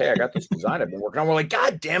Abyss. Hey, I got this design I've been working on. We're like,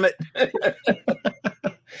 God damn it.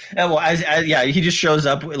 And well, he just shows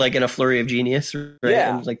up like in a flurry of genius, right?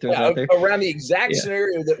 Yeah, and like throws out there around the exact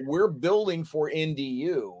scenario that we're building for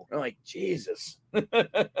NDU. I'm like, Jesus.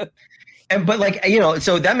 But like,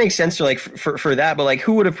 so that makes sense to like for that. But like,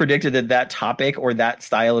 who would have predicted that topic or that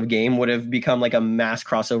style of game would have become like a mass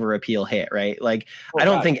crossover appeal hit, right? Like, I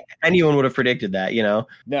don't think anyone would have predicted that,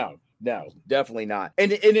 No, definitely not.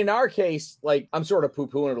 And in our case, like, I'm sort of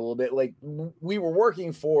poo-pooing it a little bit. Like, we were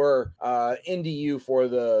working for NDU for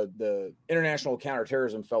the International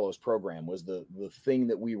Counterterrorism Fellows Program was the thing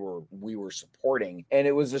that we were supporting, and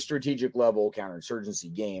it was a strategic level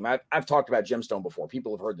counterinsurgency game. I've talked about Gemstone before.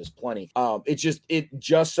 People have heard this plenty. It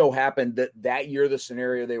just so happened that year the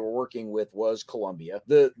scenario they were working with was Colombia.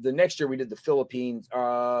 The next year we did the Philippines.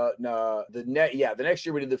 The next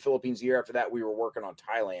year we did the Philippines. The year after that we were working on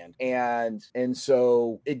Thailand. And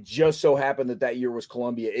so it just so happened that year was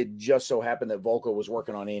Colombia. It just so happened that Volko was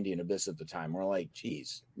working on Andean Abyss at the time. We're like,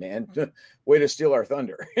 geez, man, way to steal our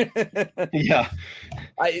thunder. Yeah.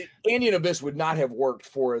 Andean Abyss would not have worked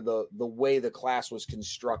for the way the class was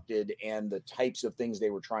constructed and the types of things they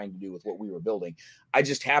were trying to do with what we were building. I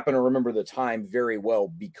just happen to remember the time very well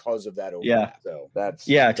because of that overlap. So that's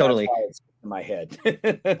totally. That's why it's in my head.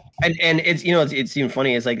 and it's it's even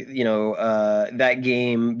funny. It's like that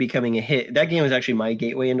game becoming a hit. That game was actually my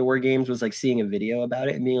gateway into war games. Was like seeing a video about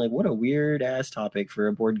it and being like, what a weird ass topic for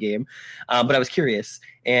a board game. But I was curious,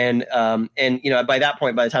 and by that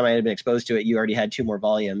point, by the time I had been exposed to it, you already had 2 more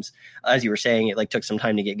volumes. As you were saying, it like took some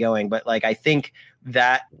time to get going. But like I think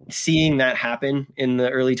that seeing that happen in the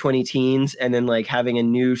early 20 teens and then like having a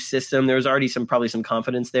new system, there was already probably some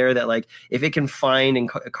confidence there that like if it can find and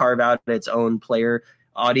carve out its own player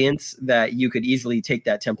audience, that you could easily take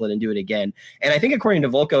that template and do it again. And I think according to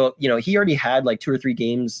Volko, he already had like 2 or 3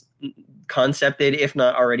 games concepted, if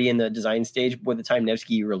not already in the design stage by the time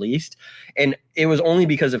Nevsky released. And it was only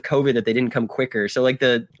because of COVID that they didn't come quicker. So like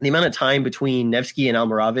the amount of time between Nevsky and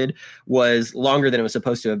Almoravid was longer than it was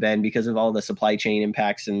supposed to have been because of all the supply chain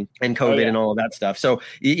impacts and COVID and all of that stuff. So,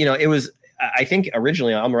 it was, I think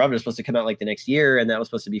originally Almoravid was supposed to come out like the next year, and that was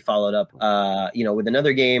supposed to be followed up, with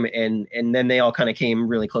another game. And then they all kind of came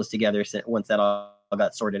really close together once that all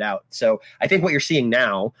got sorted out. So I think what you're seeing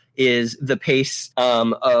now is the pace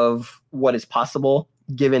of what is possible,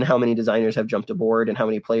 given how many designers have jumped aboard and how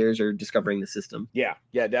many players are discovering the system. Yeah,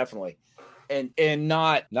 definitely. And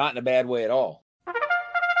not in a bad way at all.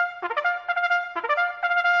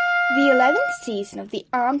 The 11th season of the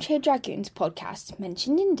Armchair Dragoons podcast,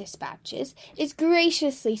 mentioned in Dispatches, is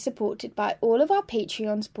graciously supported by all of our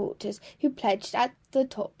Patreon supporters who pledged at the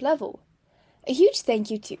top level. A huge thank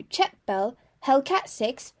you to Chet Bell,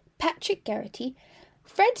 Hellcat6, Patrick Garrity,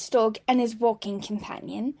 Fred Stogg and his walking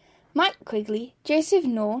companion, Mike Quigley, Joseph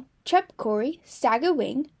Knorr, Treb Corey, Stagger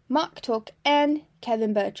Wing, Mark Talk and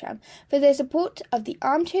Kevin Bertram for their support of the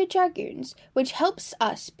Armchair Dragoons, which helps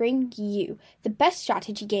us bring you the best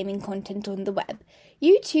strategy gaming content on the web.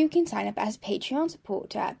 You too can sign up as a Patreon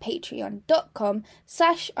supporter at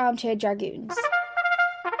patreon.com/armchairdragoons.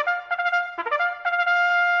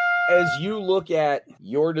 As you look at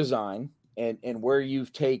your design and where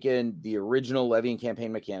you've taken the original Levy and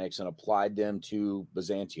campaign mechanics and applied them to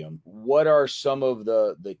Byzantium, what are some of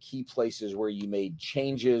the key places where you made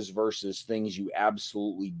changes versus things you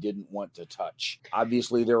absolutely didn't want to touch?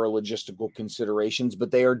 Obviously, there are logistical considerations, but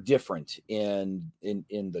they are different in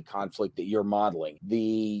the conflict that you're modeling.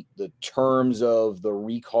 The terms of the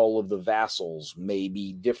recall of the vassals may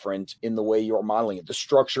be different in the way you're modeling it. The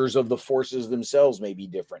structures of the forces themselves may be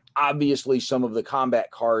different. Obviously, some of the combat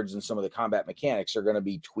cards and some of the combat mechanics are going to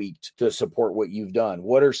be tweaked to support what you've done.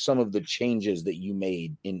 What are some of the changes that you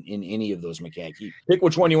made in any of those mechanics? Pick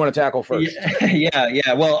which one you want to tackle first.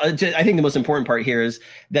 Yeah. Well, I think the most important part here is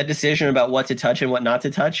that decision about what to touch and what not to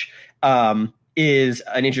touch is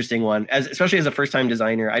an interesting one, especially as a first-time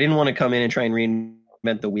designer. I didn't want to come in and try and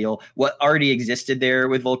reinvent the wheel. What already existed there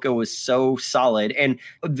with Volko was so solid, and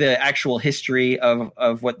the actual history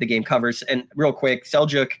of what the game covers. And real quick,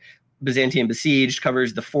 Seljuk Byzantium Besieged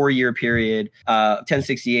covers the 4-year period,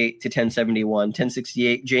 1068 to 1071.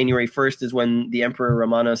 1068, January 1st is when the Emperor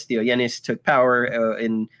Romanos Theogenes took power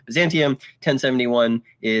in Byzantium. 1071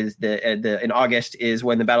 is in August is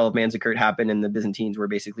when the Battle of Manzikert happened, and the Byzantines were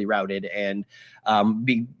basically routed and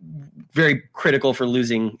be very critical for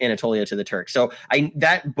losing Anatolia to the Turks. So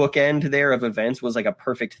that bookend there of events was like a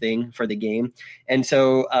perfect thing for the game. And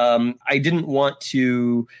so I didn't want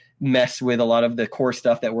to mess with a lot of the core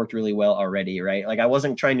stuff that worked really well already, right? Like I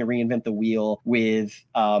wasn't trying to reinvent the wheel with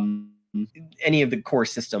any of the core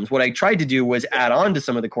systems. What I tried to do was add on to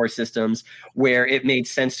some of the core systems where it made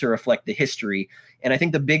sense to reflect the history. And I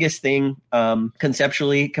think the biggest thing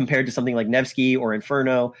conceptually compared to something like Nevsky or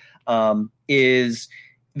Inferno is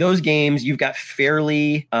those games, you've got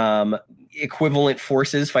fairly equivalent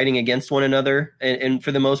forces fighting against one another, and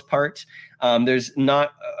for the most part, there's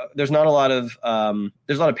not a lot of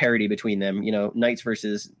parity between them. Knights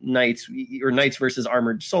versus knights, or knights versus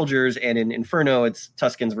armored soldiers, and in Inferno, it's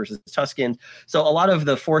Tuscans versus Tuscans. So a lot of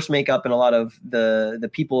the force makeup and a lot of the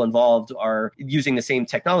people involved are using the same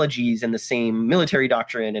technologies and the same military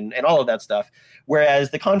doctrine and all of that stuff.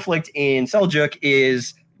 Whereas the conflict in Seljuk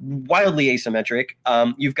is wildly asymmetric.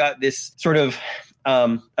 You've got this sort of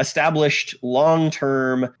established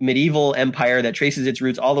long-term medieval empire that traces its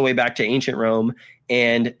roots all the way back to ancient Rome.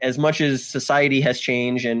 And as much as society has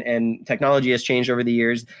changed and technology has changed over the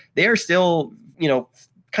years, they are still,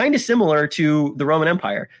 kind of similar to the Roman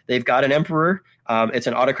Empire. They've got an emperor. It's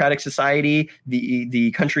an autocratic society.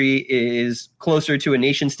 The country is closer to a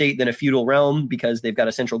nation state than a feudal realm because they've got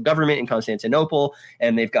a central government in Constantinople,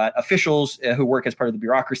 and they've got officials who work as part of the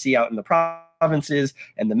bureaucracy out in the provinces,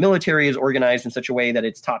 and the military is organized in such a way that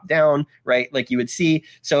it's top down, right? Like you would see.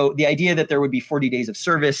 So the idea that there would be 40 days of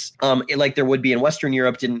service, like there would be in Western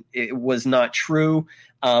Europe, it was not true.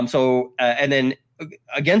 And then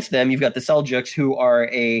against them, you've got the Seljuks, who are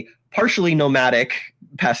a partially nomadic,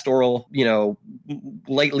 pastoral,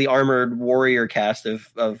 lightly armored warrior cast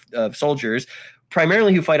of soldiers,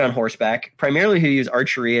 primarily who fight on horseback, primarily who use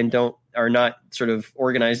archery and are not sort of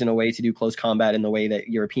organized in a way to do close combat in the way that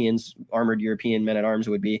armored European men at arms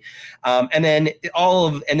would be. And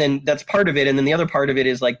then that's part of it. And then the other part of it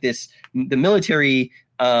is like the military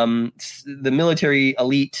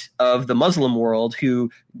elite of the Muslim world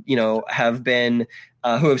who have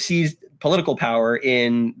seized political power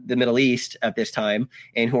in the Middle East at this time,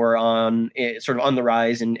 and who are on the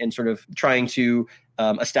rise and sort of trying to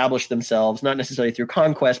establish themselves, not necessarily through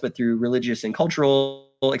conquest, but through religious and cultural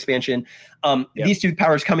expansion. These two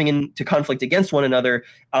powers coming into conflict against one another,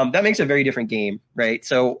 that makes a very different game, right?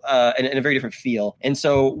 So, and a very different feel. And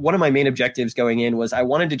so one of my main objectives going in was I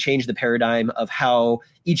wanted to change the paradigm of how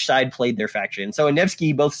each side played their faction. So in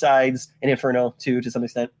Nevsky, both sides, and Inferno too, to some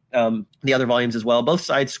extent, the other volumes as well, both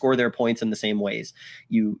sides score their points in the same ways.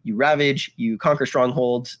 You ravage, you conquer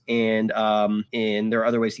strongholds, and there are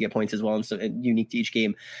other ways to get points as well, and so unique to each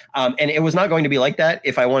game. And it was not going to be like that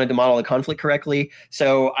if I wanted to model the conflict correctly.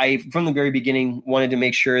 So I, from the very beginning, wanted to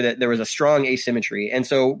make sure that there was a strong asymmetry. And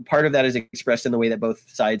so part of that is expressed in the way that both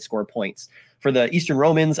sides score points. For the Eastern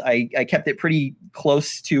Romans, I kept it pretty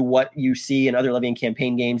close to what you see in other Levian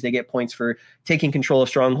campaign games. They get points for taking control of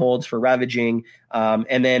strongholds, for ravaging,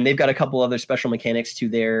 and then they've got a couple other special mechanics to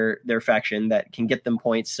their faction that can get them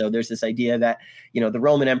points. So there's this idea that, the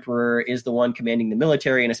Roman emperor is the one commanding the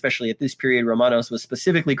military, and especially at this period, Romanos was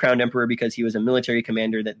specifically crowned emperor because he was a military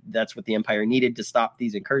commander. That's what the empire needed to stop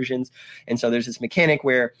these incursions. And so there's this mechanic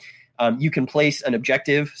where you can place an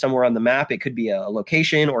objective somewhere on the map. It could be a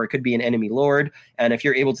location, or it could be an enemy lord. And if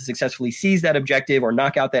you're able to successfully seize that objective or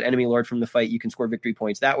knock out that enemy lord from the fight, you can score victory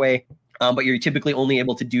points that way. But you're typically only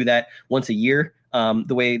able to do that once a year,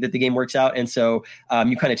 the way that the game works out. And so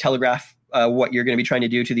you kind of telegraph what you're going to be trying to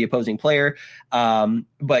do to the opposing player.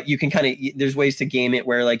 But you can there's ways to game it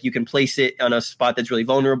where like you can place it on a spot that's really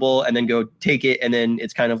vulnerable and then go take it. And then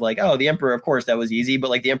it's kind of like, oh, the emperor, of course that was easy. But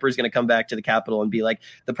like the emperor is going to come back to the capital and be like,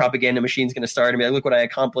 the propaganda machine's going to start and be like, look what I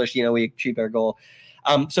accomplished. We achieved our goal.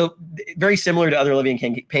 So very similar to other Levian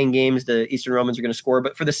campaign games, the Eastern Romans are going to score,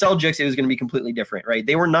 but for the Seljuks, it was going to be completely different, right?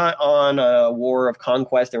 They were not on a war of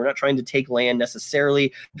conquest. They were not trying to take land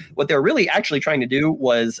necessarily. What they were really actually trying to do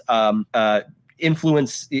was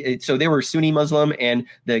influence. So they were Sunni Muslim, and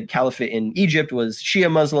the caliphate in Egypt was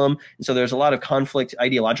Shia Muslim. And so there's a lot of conflict,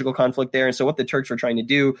 ideological conflict there. And so what the Turks were trying to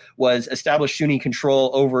do was establish Sunni control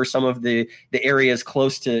over some of the areas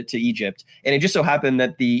close to Egypt. And it just so happened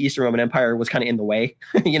that the Eastern Roman Empire was kind of in the way,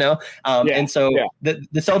 And so the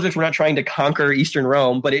Seljuks were not trying to conquer Eastern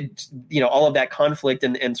Rome, but all of that conflict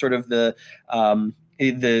and sort of the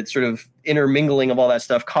sort of intermingling of all that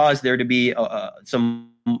stuff caused there to be some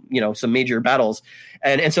major battles.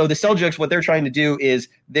 And so the Seljuks, what they're trying to do is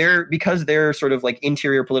because their sort of like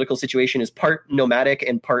interior political situation is part nomadic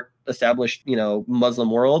and part established,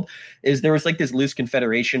 Muslim world, is there was like this loose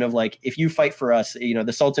confederation of like, if you fight for us,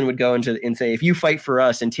 the Sultan would go and say, if you fight for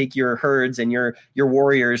us and take your herds and your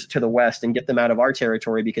warriors to the west and get them out of our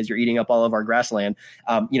territory because you're eating up all of our grassland,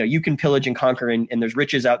 you can pillage and conquer and there's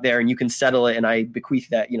riches out there and you can settle it. And I bequeath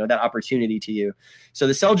that, that opportunity to you. So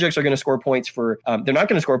the Seljuks are going to score points they're not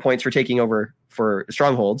going to score points for taking over for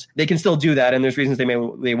strongholds. They can still do that, and there's reasons they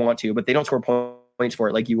want to, but they don't score points for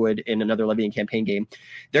it like you would in another Levian campaign game.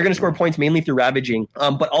 They're going to score points mainly through ravaging,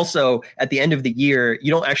 but also at the end of the year, you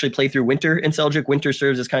don't actually play through winter in Seljuk. Winter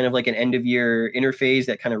serves as kind of like an end of year interphase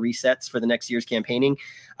that kind of resets for the next year's campaigning.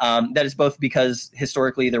 That is both because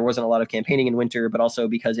historically there wasn't a lot of campaigning in winter, but also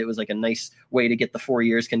because it was like a nice way to get the 4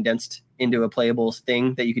 years condensed into a playable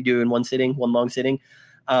thing that you could do in one long sitting.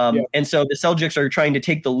 And so the Seljuks are trying to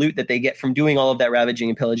take the loot that they get from doing all of that ravaging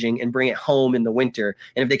and pillaging and bring it home in the winter.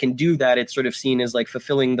 And if they can do that, it's sort of seen as like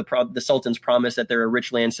fulfilling the Sultan's promise that there are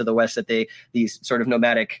rich lands to the west that these sort of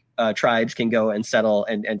nomadic tribes can go and settle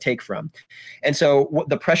and take from. And so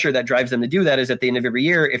the pressure that drives them to do that is at the end of every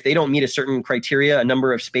year, if they don't meet a certain criteria, a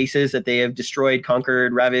number of spaces that they have destroyed,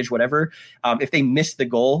 conquered, ravaged, whatever, if they miss the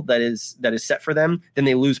goal that is set for them, then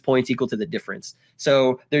they lose points equal to the difference.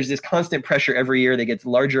 So there's this constant pressure every year that gets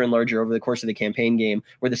larger and larger over the course of the campaign game,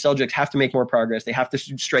 where the Seljuks have to make more progress. They have to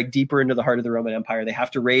strike deeper into the heart of the Roman Empire. They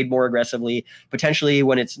have to raid more aggressively, potentially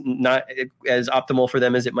when it's not as optimal for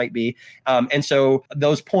them as it might be. And so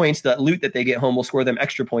those points, that loot that they get home, will score them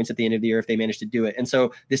extra points at the end of the year if they manage to do it. And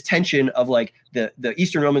so this tension of like the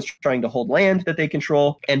Eastern Romans trying to hold land that they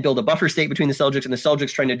control and build a buffer state between the Seljuks, and the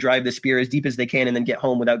Seljuks trying to drive the spear as deep as they can and then get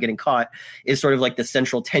home without getting caught, is sort of like the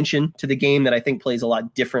central tension to the game that I think plays a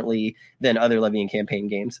lot differently than other Levy and campaign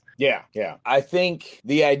games. Yeah. I think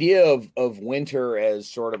the idea of winter as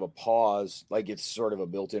sort of a pause, like it's sort of a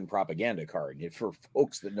built-in propaganda card for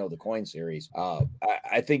folks that know the Coin series.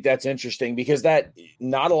 I think that's interesting because that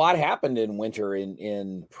not a lot happened in winter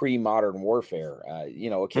in pre-modern warfare.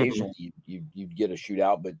 Occasionally you'd get a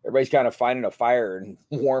shootout, but everybody's kind of finding a fire and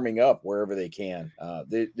warming up wherever they can.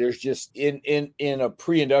 There's just in a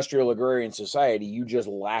pre-industrial agrarian society, you just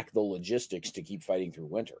lack the logistics to keep fighting through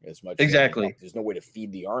winter as much. Exactly. There's no way to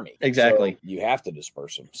feed the army. Exactly. So you have to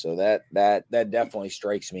disperse them. So that definitely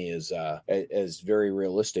strikes me as very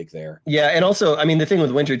realistic there. Yeah, and also, I mean, the thing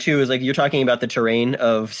with winter too is like you're talking about the terrain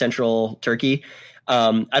of central Turkey.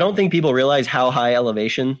 I don't think people realize how high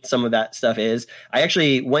elevation some of that stuff is. I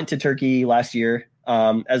actually went to Turkey last year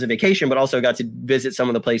as a vacation, but also got to visit some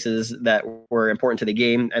of the places that were important to the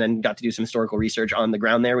game, and then got to do some historical research on the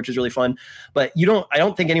ground there, which was really fun. But I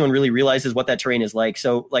don't think anyone really realizes what that terrain is like.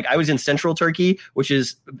 So like I was in central Turkey, which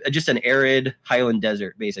is just an arid highland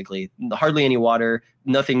desert, basically. Hardly any water,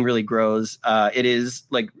 nothing really grows. It is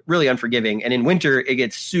like really unforgiving. And in winter, it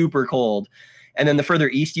gets super cold. And then the further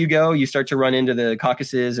east you go, you start to run into the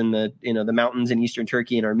Caucasus and the mountains in eastern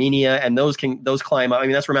Turkey and Armenia, and those climb up. I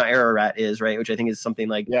mean, that's where Mount Ararat is, right? Which I think is something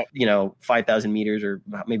like 5,000 meters or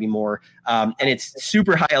maybe more. And it's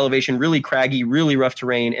super high elevation, really craggy, really rough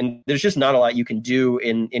terrain, and there's just not a lot you can do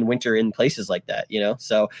in winter in places like that,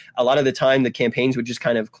 So a lot of the time, the campaigns would just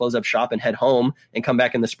kind of close up shop and head home and come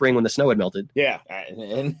back in the spring when the snow had melted. Yeah,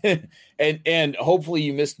 and hopefully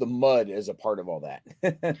you missed the mud as a part of all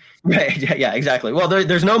that. Right? Yeah. Exactly. Well,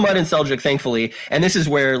 there's no mud in Seljuk, thankfully, and this is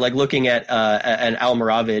where like looking at an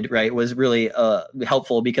Almoravid, right, was really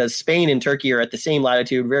helpful, because Spain and Turkey are at the same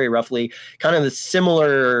latitude, very roughly, kind of the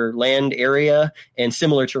similar land area and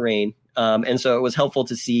similar terrain. And so it was helpful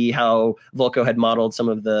to see how Volko had modeled some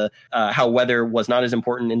of the how weather was not as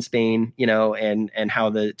important in Spain, and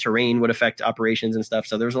how the terrain would affect operations and stuff.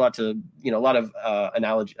 So there's a lot of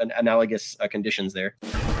analogous conditions there.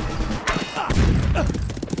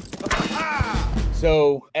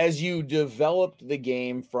 So as you developed the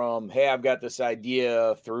game from, hey, I've got this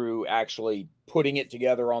idea, through actually putting it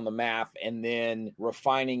together on the map and then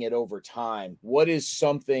refining it over time, what is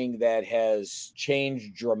something that has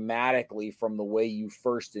changed dramatically from the way you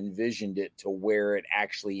first envisioned it to where it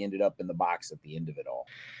actually ended up in the box at the end of it all?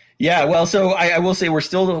 Yeah, well, so I will say we're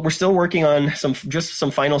still working on some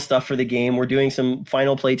final stuff for the game. We're doing some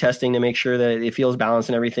final play testing to make sure that it feels balanced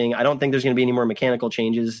and everything. I don't think there's going to be any more mechanical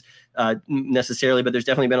changes necessarily, but there's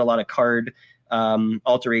definitely been a lot of card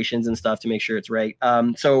alterations and stuff to make sure it's right.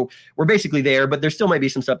 So we're basically there, but there still might be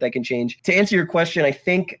some stuff that can change. To answer your question, I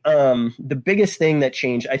think the biggest thing that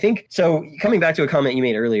changed, so coming back to a comment you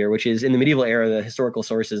made earlier, which is in the medieval era, the historical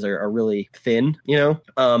sources are really thin,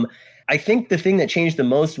 I think the thing that changed the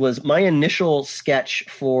most was my initial sketch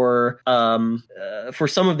for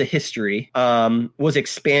some of the history was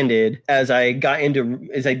expanded as I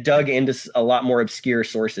dug into a lot more obscure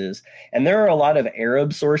sources. And there are a lot of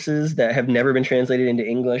Arab sources that have never been translated into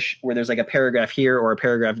English, where there's like a paragraph here or a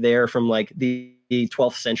paragraph there from like the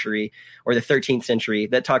 12th century or the 13th century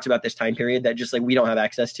that talks about this time period that just like we don't have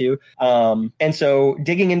access to. And so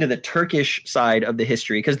digging into the Turkish side of the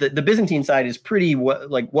history, because the Byzantine side is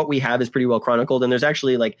what we have is pretty well chronicled. And there's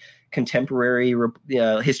actually like contemporary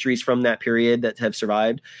histories from that period that have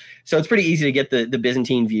survived. So it's pretty easy to get the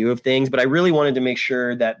Byzantine view of things. But I really wanted to make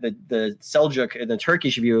sure that the Seljuk and the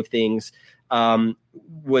Turkish view of things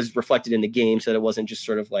was reflected in the game, so that it wasn't just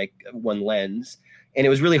sort of like one lens. And it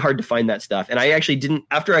was really hard to find that stuff. And I actually didn't,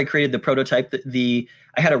 after I created the prototype,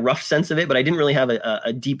 I had a rough sense of it, but I didn't really have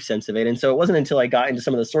a deep sense of it. And so it wasn't until I got into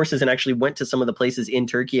some of the sources and actually went to some of the places in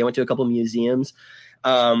Turkey, I went to a couple of museums,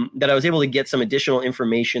 that I was able to get some additional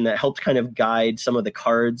information that helped kind of guide some of the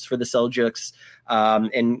cards for the Seljuks,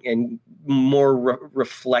 and more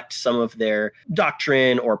reflect some of their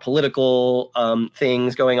doctrine or political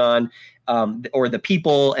things going on. Or the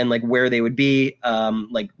people and like where they would be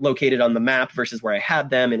like located on the map versus where I had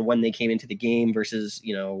them and when they came into the game versus,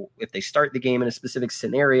 you know, if they start the game in a specific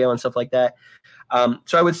scenario and stuff like that.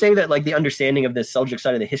 So I would say that like the understanding of the Seljuk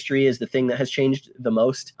side of the history is the thing that has changed the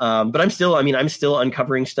most. But I'm still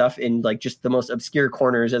uncovering stuff in like just the most obscure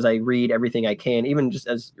corners as I read everything I can. Even just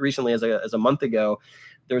as recently as a month ago,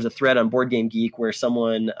 there was a thread on Board Game Geek where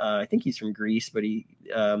someone, I think he's from Greece, but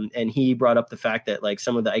he brought up the fact that like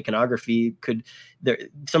some of the iconography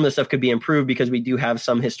some of the stuff could be improved because we do have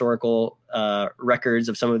some historical records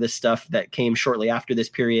of some of this stuff that came shortly after this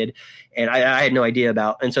period, and I had no idea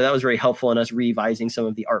about. And so that was very helpful in us revising some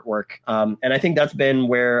of the artwork. And I think that's been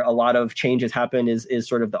where a lot of change has happened is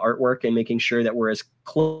sort of the artwork and making sure that we're as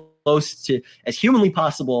close to as humanly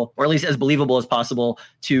possible, or at least as believable as possible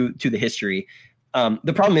to the history.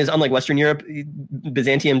 The problem is, unlike Western Europe,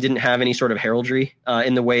 Byzantium didn't have any sort of heraldry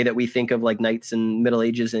in the way that we think of like knights and Middle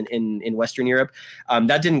Ages in Western Europe.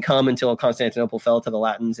 That didn't come until Constantinople fell to the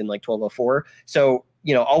Latins in like 1204. So,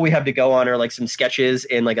 you know, all we have to go on are like some sketches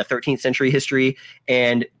in like a 13th century history.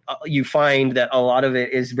 And you find that a lot of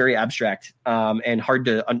it is very abstract and hard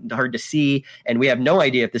to see. And we have no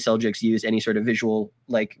idea if the Seljuks used any sort of visual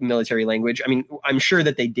like military language. I mean, I'm sure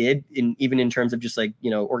that they did even in terms of just like,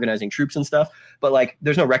 you know, organizing troops and stuff, but like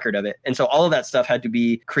there's no record of it. And so all of that stuff had to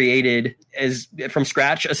be created from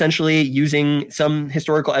scratch, essentially using some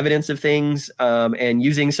historical evidence of things and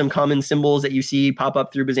using some common symbols that you see pop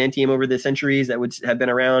up through Byzantium over the centuries that would have been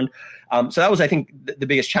around. So that was, I think, the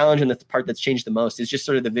biggest challenge, and the part that's changed the most is just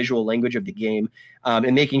sort of the visual language of the game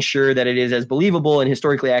and making sure that it is as believable and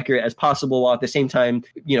historically accurate as possible, while at the same time,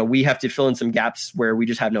 you know, we have to fill in some gaps where we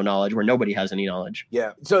just have no knowledge, where nobody has any knowledge.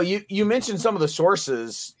 Yeah. So you mentioned some of the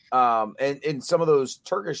sources and some of those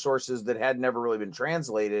Turkish sources that had never really been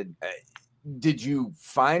translated. Did you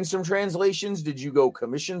find some translations? Did you go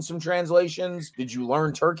commission some translations? Did you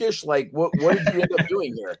learn Turkish? Like what did you end up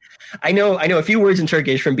doing here? I know a few words in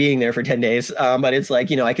Turkish from being there for 10 days, but it's like,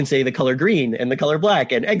 you know, I can say the color green and the color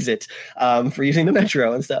black and exit for using the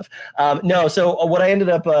metro and stuff. So what I ended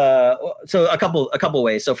up, so a couple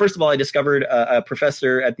ways. So first of all, I discovered a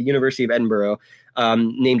professor at the University of Edinburgh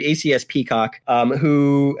named ACS Peacock,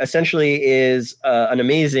 who essentially is an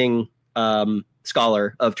amazing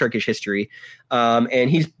scholar of Turkish history. And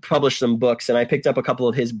he's published some books, and I picked up a couple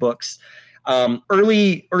of his books.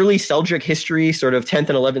 Early Seljuk history, sort of 10th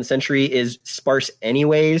and 11th century, is sparse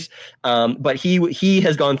anyways. But he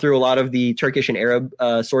has gone through a lot of the Turkish and Arab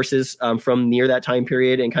sources from near that time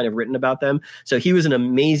period and kind of written about them. So he was an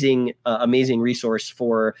amazing resource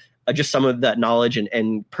for just some of that knowledge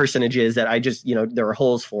and personages that I just, you know, there are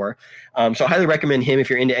holes for. So I highly recommend him if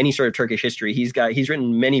you're into any sort of Turkish history. He's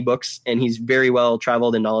written many books, and he's very well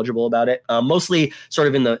traveled and knowledgeable about it. Mostly sort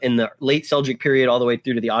of in the late Seljuk period all the way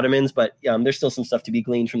through to the Ottomans, but there's still some stuff to be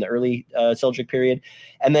gleaned from the early Seljuk period.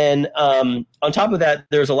 And then on top of that,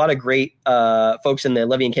 there's a lot of great folks in the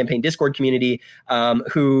Levy and Campaign Discord community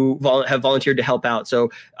who have volunteered to help out. So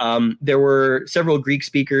there were several Greek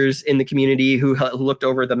speakers in the community who looked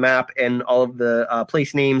over the map and all of the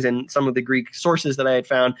place names and some of the Greek sources that I had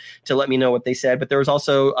found to let me know what they said. But there was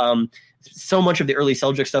also so much of the early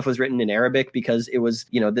Seljuk stuff was written in Arabic because it was,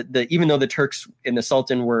 you know, even though the Turks and the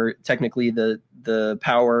Sultan were technically the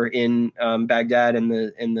power in Baghdad and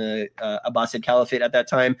the Abbasid Caliphate at that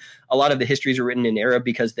time, a lot of the histories were written in Arab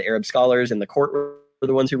because the Arab scholars and the court were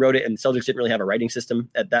the ones who wrote it, and Seljuks didn't really have a writing system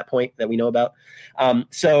at that point that we know about.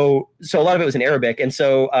 So a lot of it was in Arabic. And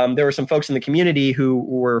so there were some folks in the community who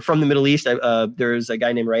were from the Middle East. There's a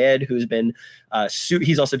guy named Raed who's been,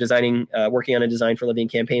 he's also working on a design for Levy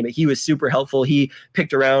and Campaign, but he was super helpful. He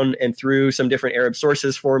picked around and threw some different Arab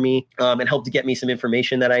sources for me and helped to get me some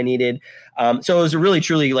information that I needed. So it was a really,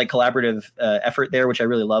 truly like collaborative effort there, which I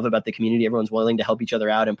really love about the community. Everyone's willing to help each other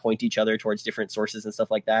out and point each other towards different sources and stuff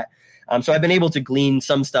like that. So I've been able to glean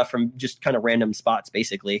some stuff from just kind of random spots,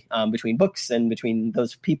 basically, between books and between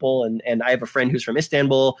those people. And I have a friend who's from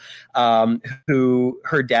Istanbul, who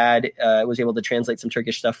her dad was able to translate some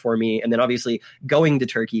Turkish stuff for me. And then obviously going to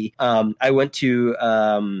Turkey, I went to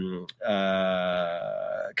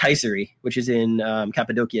Kayseri, which is in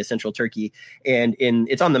Cappadocia, central Turkey. And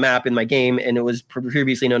it's on the map in my game, and it was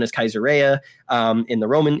previously known as Caesarea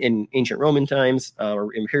in ancient Roman times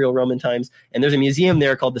or Imperial Roman times. And there's a museum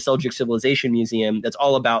there called the Seljuk Civilization Museum that's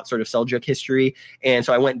all about sort of Seljuk history. And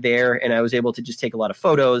so I went there, and I was able to just take a lot of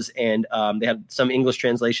photos, and they had some English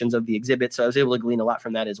translations of the exhibit. So I was able to glean a lot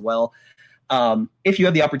from that as well. If you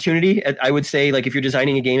have the opportunity, I would say, like, if you're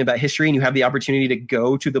designing a game about history and you have the opportunity to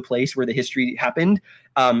go to the place where the history happened,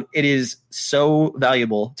 it is so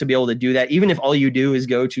valuable to be able to do that. Even if all you do is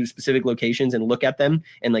go to specific locations and look at them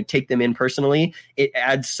and like take them in personally, it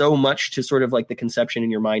adds so much to sort of like the conception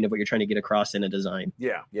in your mind of what you're trying to get across in a design.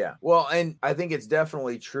 Yeah. Well, and I think it's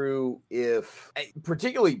definitely true if,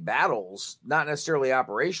 particularly battles, not necessarily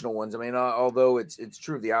operational ones. I mean, although it's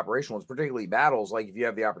true of the operational ones, particularly battles, like if you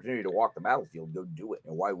have the opportunity to walk the battlefield, go do it.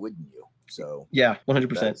 And why wouldn't you? So yeah,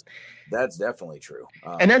 100%. That's definitely true.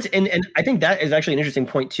 And I think that is actually an interesting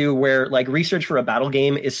point too, where like research for a battle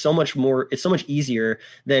game is so much easier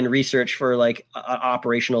than research for like an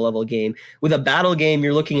operational level game. With a battle game,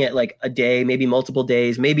 you're looking at like a day, maybe multiple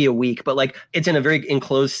days, maybe a week, but like it's in a very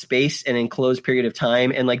enclosed space and enclosed period of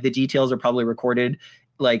time. And like the details are probably recorded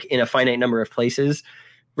like in a finite number of places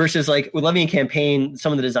versus like with Levy and Campaign,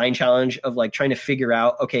 some of the design challenge of like trying to figure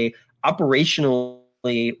out, okay, operationally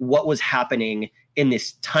what was happening in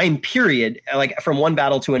this time period, like from one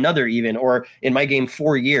battle to another, even, or in my game,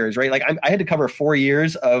 4 years, right? Like I had to cover 4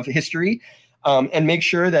 years of history and make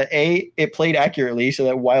sure that it played accurately so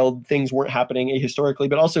that wild things weren't happening ahistorically,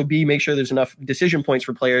 but also B, make sure there's enough decision points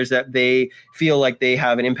for players that they feel like they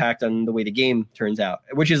have an impact on the way the game turns out,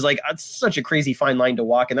 which is like such a crazy fine line to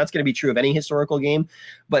walk. And that's going to be true of any historical game,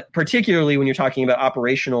 but particularly when you're talking about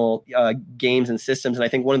operational games and systems. And I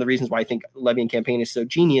think one of the reasons why I think Levy and Campaign is so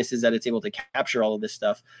genius is that it's able to capture all of this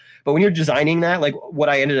stuff. But when you're designing that, like what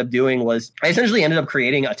I ended up doing was I essentially ended up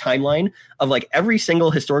creating a timeline of like every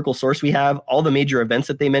single historical source we have, all the major events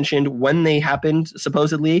that they mentioned, when they happened,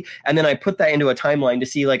 supposedly. And then I put that into a timeline to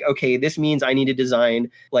see like, okay, this means I need to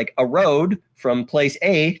design like a road from place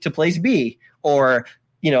A to place B, or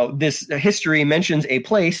this history mentions a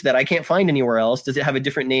place that I can't find anywhere else. Does it have a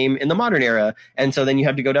different name in the modern era? And so then you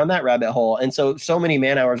have to go down that rabbit hole. And so many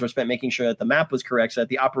man hours were spent making sure that the map was correct, so that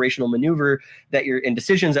the operational maneuver that you're in,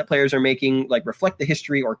 decisions that players are making, like reflect the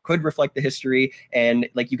history or could reflect the history. And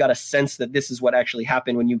like, you got a sense that this is what actually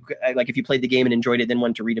happened when you, like, if you played the game and enjoyed it, then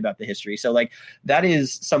wanted to read about the history. So like, that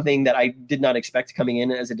is something that I did not expect coming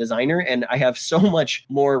in as a designer. And I have so much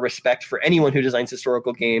more respect for anyone who designs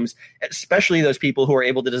historical games, especially those people who are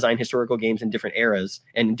able to design historical games in different eras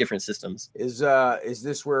and in different systems. Is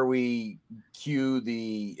this where we cue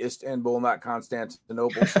the Istanbul, not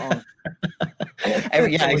Constantinople song? Yeah,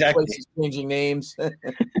 exactly. Places changing names.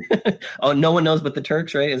 Oh, no one knows but the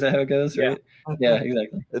Turks, right? Is that how it goes? Right? Yeah,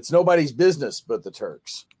 exactly. It's nobody's business but the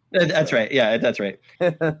Turks. That's right. Yeah, that's right.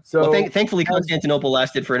 So well, thankfully, Constantinople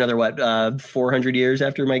lasted for another 400 years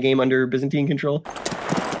after my game under Byzantine control.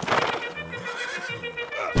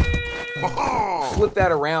 Flip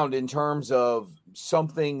that around in terms of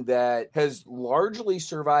something that has largely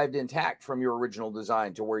survived intact from your original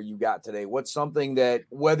design to where you got today. What's something that,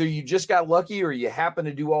 whether you just got lucky or you happen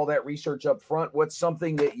to do all that research up front, what's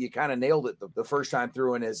something that you kind of nailed it the first time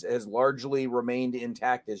through and has largely remained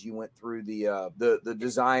intact as you went through the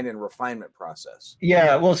design and refinement process?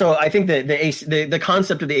 Yeah, well, so I think that the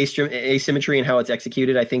concept of the asymmetry and how it's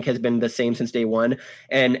executed, I think, has been the same since day one,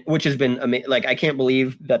 and which has been like, I can't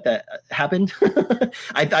believe that happened.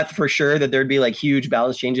 I thought for sure that there'd be like huge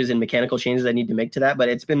balance changes and mechanical changes I need to make to that, but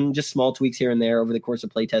it's been just small tweaks here and there over the course of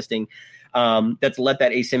playtesting that's let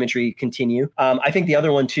that asymmetry continue. I think the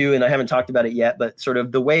other one too, and I haven't talked about it yet, but sort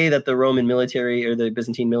of the way that the Roman military or the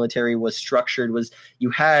Byzantine military was structured was you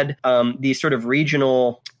had these sort of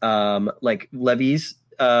regional like levies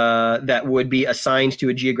that would be assigned to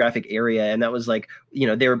a geographic area, and that was like,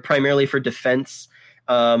 they were primarily for defense.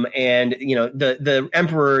 And the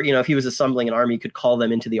emperor, if he was assembling an army, could call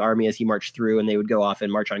them into the army as he marched through, and they would go off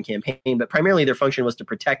and march on campaign. But primarily their function was to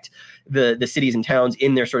protect the cities and towns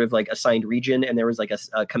in their sort of like assigned region. And there was like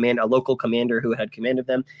a local commander who had command of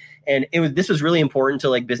them. And this was really important to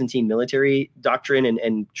like Byzantine military doctrine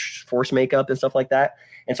and force makeup and stuff like that.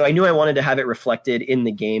 And so I knew I wanted to have it reflected in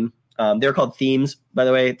the game. They're called themes, by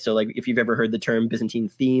the way. So like, if you've ever heard the term Byzantine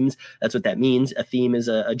themes, that's what that means. A theme is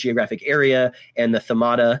a geographic area, and the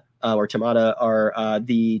themata or temata are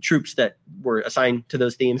the troops that were assigned to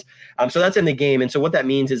those themes. So that's in the game. And so what that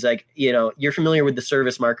means is like, you're familiar with the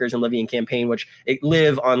service markers in Levy and Campaign, which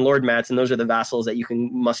live on lord mats, and those are the vassals that you can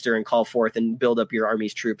muster and call forth and build up your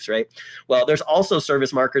army's troops, right? Well, there's also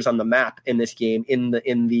service markers on the map in this game in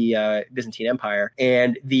the Byzantine Empire,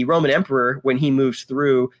 and the Roman emperor, when he moves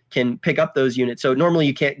through, can pick up those units. So normally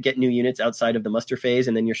you can't get new units outside of the muster phase,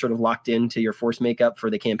 and then you're sort of locked into your force makeup for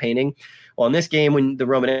the campaigning. Well, in this game, when the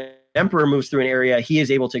Roman emperor moves through an area, he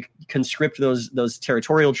is able to conscript those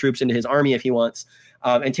territorial troops into his army if he wants.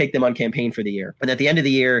 and take them on campaign for the year. And at the end of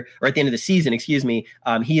the year, or at the end of the season,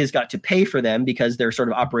 he has got to pay for them because they're sort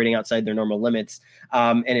of operating outside their normal limits.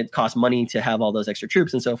 And it costs money to have all those extra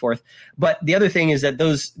troops and so forth. But the other thing is that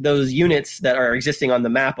those units that are existing on the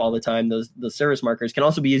map all the time, those service markers, can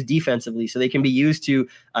also be used defensively. So they can be used to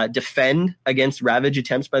defend against ravage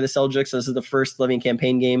attempts by the Seljuks. So this is the first Living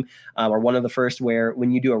campaign game, or one of the first, where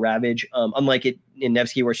when you do a ravage, unlike it in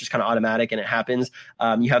Nevsky where it's just kind of automatic and it happens,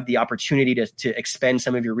 you have the opportunity to expend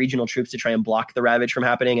some of your regional troops to try and block the ravage from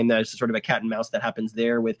happening. And there's sort of a cat and mouse that happens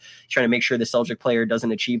there with trying to make sure the Seljuk player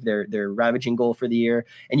doesn't achieve their ravaging goal for the year.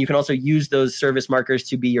 And you can also use those service markers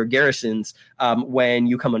to be your garrisons when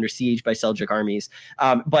you come under siege by Seljuk armies.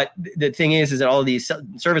 But the thing is that all of these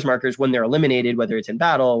service markers, when they're eliminated, whether it's in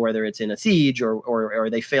battle, whether it's in a siege, or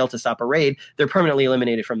they fail to stop a raid, they're permanently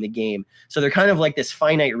eliminated from the game. So they're kind of like this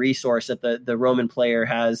finite resource that the Roman player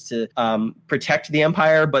has to protect the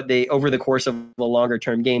empire, but they, over the course of a longer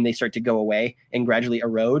term game, they start to go away and gradually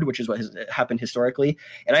erode, which is what has happened historically.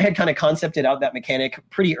 And I had kind of concepted out that mechanic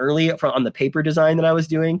pretty early on the paper design that I was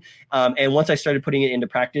doing. And once I started putting it into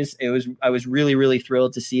practice, I was really, really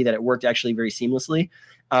thrilled to see that it worked actually very seamlessly.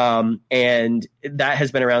 And that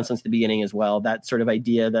has been around since the beginning as well. That sort of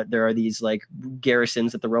idea that there are these like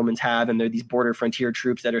garrisons that the Romans have, and they're these border frontier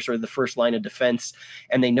troops that are sort of the first line of defense,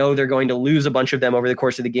 and they know they're going to lose a bunch of them over the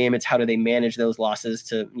course of the game. It's how do they manage those losses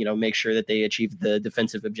to, make sure that they achieve the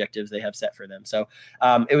defensive objectives they have set for them. So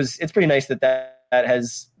it's pretty nice that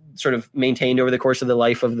has sort of maintained over the course of the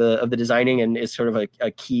life of the designing, and is sort of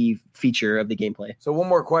a key feature of the gameplay. So one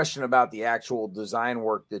more question about the actual design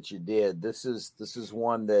work that you did. This is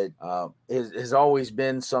one that has always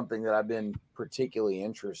been something that I've been particularly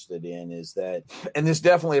interested in, is that, and this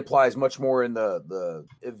definitely applies much more in the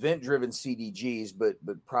event-driven CDGs, but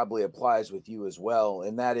probably applies with you as well.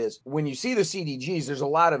 And that is, when you see the CDGs, there's a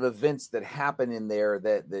lot of events that happen in there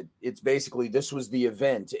that it's basically, this was the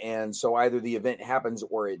event, and so either the event happens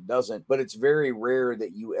or it doesn't. But it's very rare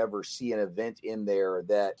that you ever see an event in there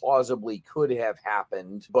that plausibly could have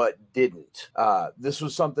happened but didn't. This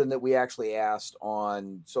was something that we actually asked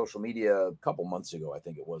on social media a couple months ago, I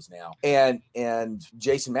think it was now. And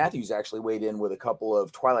Jason Matthews actually weighed in with a couple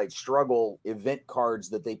of Twilight Struggle event cards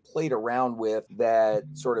that they played around with, that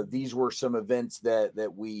sort of, these were some events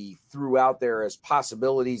that we threw out there as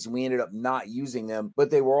possibilities, and we ended up not using them,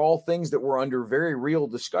 but they were all things that were under very real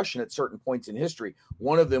discussion at certain points in history.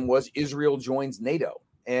 One of them was Israel joins NATO.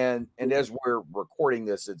 And as we're recording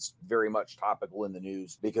this, it's very much topical in the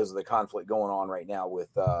news because of the conflict going on right now with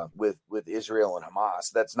Israel and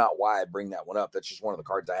Hamas. That's not why I bring that one up. That's just one of the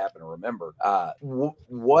cards I happen to remember.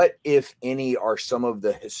 What, if any, are some of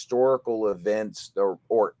the historical events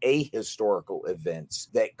or ahistorical events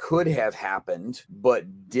that could have happened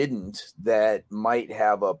but didn't, that might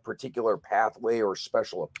have a particular pathway or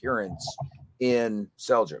special appearance in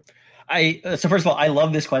Seljuk? So first of all, I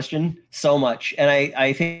love this question so much. And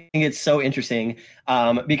I think it's so interesting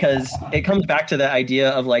because it comes back to the idea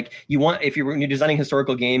of like, when you're designing a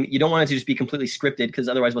historical game, you don't want it to just be completely scripted, because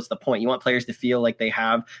otherwise what's the point? You want players to feel like they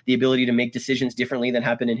have the ability to make decisions differently than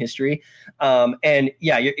happen in history. And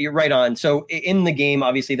yeah, you're right on. So in the game,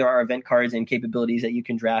 obviously there are event cards and capabilities that you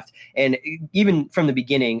can draft. And even from the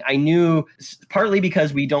beginning, I knew, partly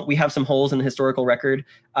because we have some holes in the historical record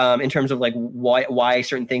in terms of like why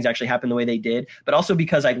certain things actually happen the way they did, but also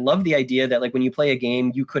because I love the idea that like when you play a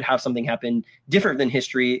game, you could have something happen different than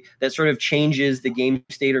history that sort of changes the game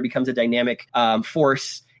state or becomes a dynamic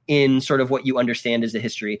force in sort of what you understand as the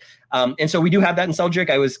history. And so we do have that in Seljuk.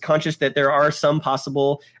 I was conscious that there are some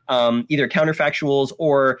possible either counterfactuals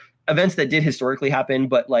or events that did historically happen,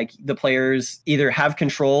 but like the players either have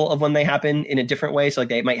control of when they happen in a different way. So like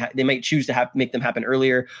they might choose to make them happen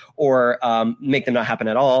earlier, or make them not happen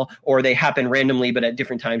at all, or they happen randomly, but at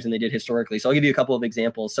different times than they did historically. So I'll give you a couple of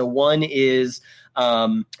examples. So one is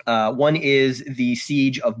the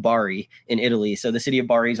siege of Bari in Italy. So the city of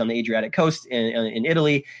Bari is on the Adriatic coast in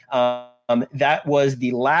Italy. That was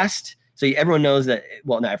the last. So everyone knows that,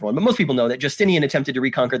 well, not everyone, but most people know that Justinian attempted to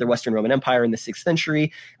reconquer the Western Roman Empire in the 6th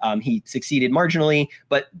century. He succeeded marginally,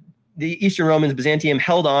 but the Eastern Romans, Byzantium,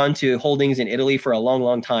 held on to holdings in Italy for a long,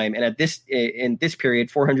 long time. And in this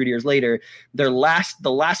period, 400 years later, the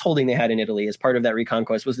last holding they had in Italy as part of that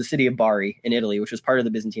reconquest was the city of Bari in Italy, which was part of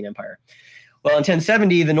the Byzantine Empire. Well, in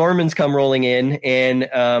 1070, the Normans come rolling in,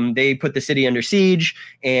 and they put the city under siege,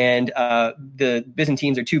 and the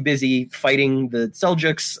Byzantines are too busy fighting the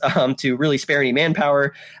Seljuks to really spare any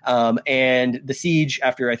manpower. And the siege,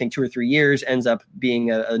 after I think 2 or 3 years, ends up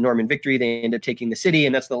being a Norman victory. They end up taking the city,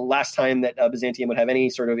 and that's the last time that Byzantium would have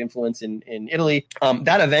any sort of influence in Italy.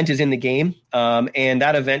 That event is in the game, and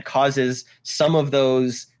that event causes some of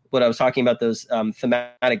those, what I was talking about, those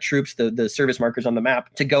thematic troops, the service markers on the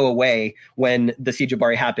map, to go away when the Siege of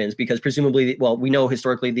Bari happens, because presumably, well, we know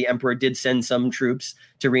historically the emperor did send some troops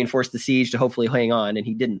to reinforce the siege to hopefully hang on, and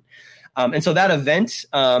he didn't. And so that event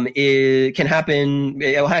can happen.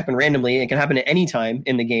 It will happen randomly. It can happen at any time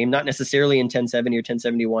in the game, not necessarily in 1070 or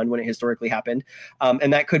 1071 when it historically happened.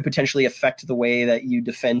 And that could potentially affect the way that you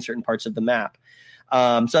defend certain parts of the map.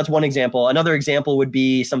 So that's one example. Another example would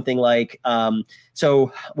be something like,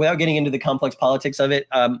 so without getting into the complex politics of it,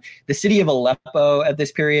 the city of Aleppo at this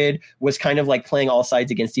period was kind of like playing all sides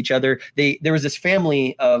against each other. There was this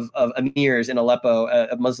family of emirs in Aleppo,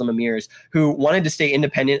 of Muslim emirs, who wanted to stay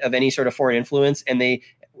independent of any sort of foreign influence, and they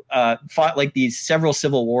fought like these several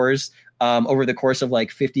civil wars over the course of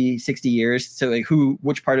like 50, 60 years. So like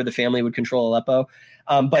which part of the family would control Aleppo.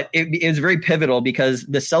 But it was very pivotal because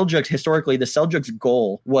the Seljuks'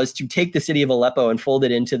 goal was to take the city of Aleppo and fold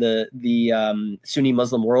it into the Sunni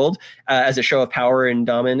Muslim world as a show of power and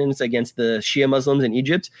dominance against the Shia Muslims in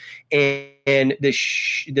Egypt. And the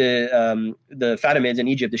Fatimids in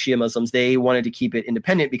Egypt, the Shia Muslims, they wanted to keep it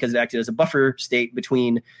independent because it acted as a buffer state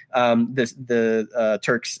between the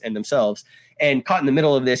Turks and themselves. And caught in the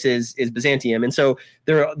middle of this is Byzantium. And so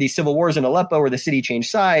there are these civil wars in Aleppo where the city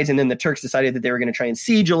changed sides, and then the Turks decided that they were going to try and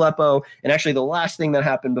siege Aleppo. And actually the last thing that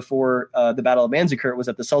happened before the Battle of Manzikert was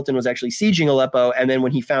that the Sultan was actually sieging Aleppo. And then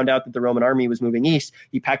when he found out that the Roman army was moving east,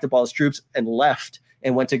 he packed up all his troops and left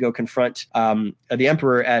and went to go confront the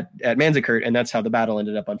emperor at Manzikert. And that's how the battle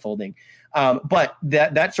ended up unfolding. But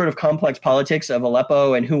that sort of complex politics of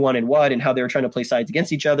Aleppo and who wanted what and how they were trying to play sides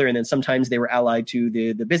against each other. And then sometimes they were allied to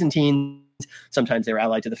the Byzantines. Sometimes they were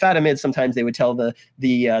allied to the Fatimids. Sometimes they would tell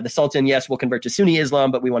the Sultan, yes, we'll convert to Sunni Islam,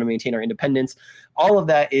 but we want to maintain our independence. All of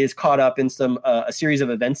that is caught up in a series of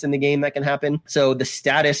events in the game that can happen. So the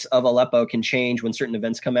status of Aleppo can change when certain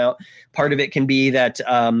events come out. Part of it can be that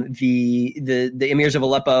the emirs of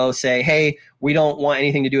Aleppo say, hey, we don't want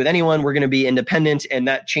anything to do with anyone. We're going to be independent. And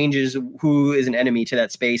that changes who is an enemy to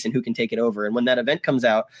that space and who can take it over. And when that event comes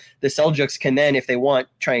out, the Seljuks can then, if they want,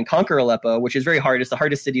 try and conquer Aleppo, which is very hard. It's the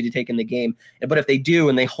hardest city to take in the game. But if they do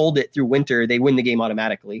and they hold it through winter, they win the game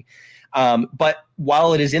automatically. But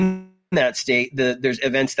while it is in that state, there's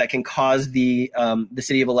events that can cause the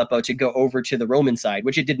city of Aleppo to go over to the Roman side,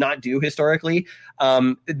 which it did not do historically.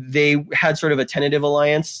 They had sort of a tentative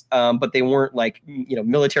alliance, but they weren't like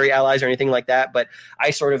military allies or anything like that. But I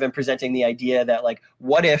sort of am presenting the idea that like,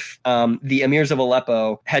 what if the emirs of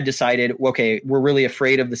Aleppo had decided, okay, we're really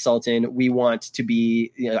afraid of the Sultan. We want to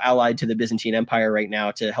be allied to the Byzantine Empire right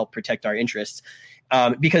now to help protect our interests.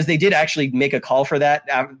 Because they did actually make a call for that,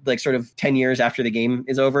 like sort of 10 years after the game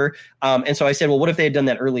is over. And so I said, well, what if they had done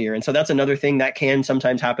that earlier? And so that's another thing that can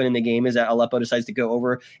sometimes happen in the game, is that Aleppo decides to go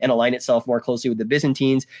over and align itself more closely with the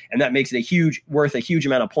Byzantines. And that makes it worth a huge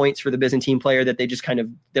amount of points for the Byzantine player that they just they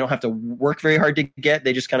don't have to work very hard to get.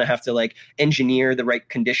 They just kind of have to like engineer the right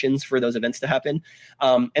conditions for those events to happen.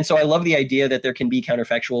 And so I love the idea that there can be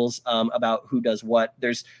counterfactuals about who does what.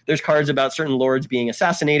 There's cards about certain lords being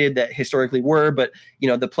assassinated that historically were, but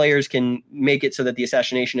the players can make it so that the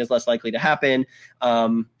assassination is less likely to happen.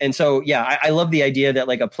 And so, yeah, I love the idea that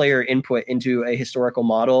like a player input into a historical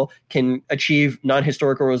model can achieve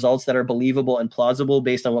non-historical results that are believable and plausible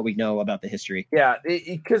based on what we know about the history. Yeah,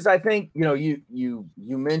 because I think, you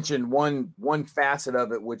mentioned one facet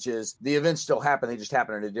of it, which is the events still happen. They just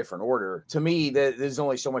happen in a different order. To me, there's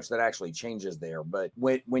only so much that actually changes there. But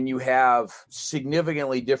when you have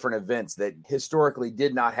significantly different events that historically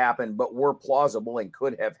did not happen, but were plausible and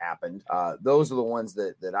could have happened, those are the ones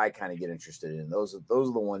that I kind of get interested in. Those are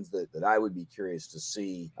the ones that I would be curious to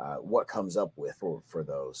see what comes up with for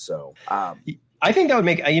those. So I think that would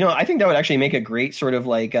make, I think that would actually make a great sort of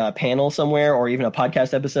like panel somewhere, or even a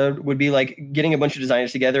podcast episode, would be like getting a bunch of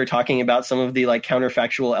designers together, talking about some of the like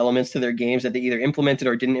counterfactual elements to their games that they either implemented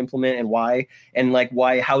or didn't implement, and why, and like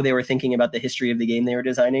how they were thinking about the history of the game they were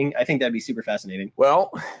designing. I think that'd be super fascinating.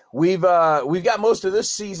 Well, we've got most of this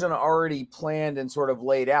season already planned and sort of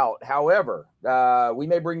laid out. However, we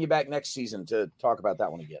may bring you back next season to talk about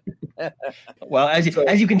that one again. Well, as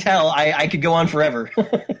you can tell, I could go on forever.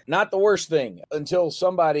 Not the worst thing, until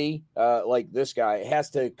somebody like this guy has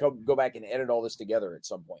to go back and edit all this together at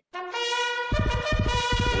some point.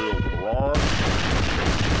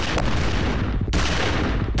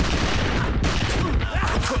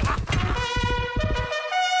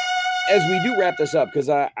 As we do wrap this up, because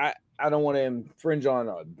I don't want to infringe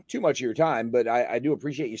on too much of your time, but I do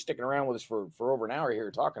appreciate you sticking around with us for over an hour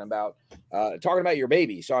here talking about your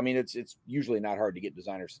baby. So I mean, it's usually not hard to get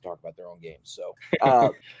designers to talk about their own games. So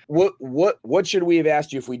what should we have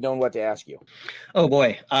asked you if we'd known what to ask you? Oh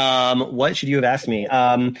boy, what should you have asked me?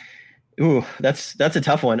 Ooh, that's a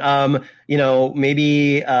tough one.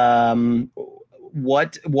 Maybe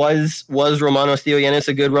what was Romanos Theogenes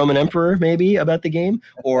a good Roman emperor? Maybe about the game,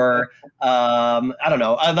 or I don't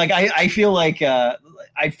know. I feel like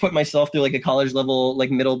I've put myself through like a college level,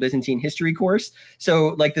 like middle Byzantine history course.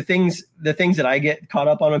 So like the things that I get caught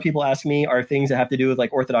up on when people ask me are things that have to do with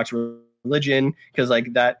like Orthodox religion, because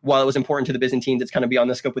like that, while it was important to the Byzantines, it's kind of beyond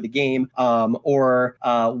the scope of the game. Or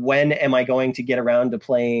when am I going to get around to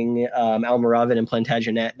playing Almoravid and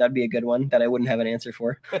Plantagenet? That'd be a good one that I wouldn't have an answer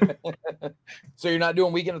for. So you're not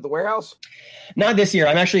doing Weekend at the Warehouse? Not this year.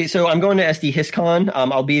 I'm going to SD HistCon.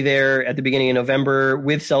 I'll be there at the beginning of November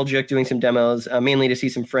with Seljuk doing some demos, mainly to see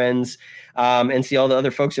some friends and see all the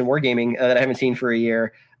other folks in Wargaming that I haven't seen for a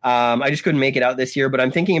year. I just couldn't make it out this year, but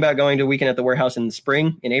I'm thinking about going to Weekend at the Warehouse in the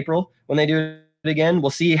spring, in April, when they do it again. We'll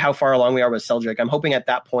see how far along we are with Seljuk. I'm hoping at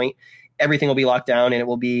that point everything will be locked down and it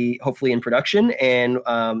will be hopefully in production, and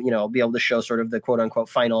be able to show sort of the quote unquote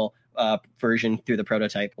final version through the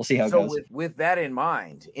prototype. We'll see how it goes. With that in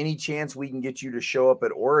mind, any chance we can get you to show up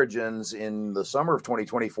at Origins in the summer of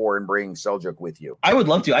 2024 and bring Seljuk with you? I would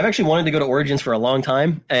love to. I've actually wanted to go to Origins for a long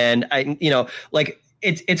time, and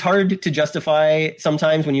it's hard to justify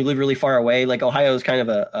sometimes when you live really far away. Like Ohio is kind of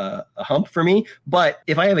a hump for me, but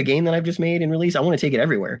if I have a game that I've just made and released, I want to take it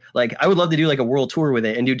everywhere. Like I would love to do like a world tour with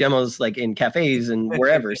it and do demos like in cafes and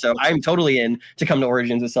wherever. So I'm totally in to come to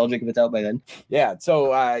Origins with Seljuk if it's out by then. Yeah.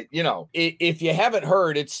 So, if you haven't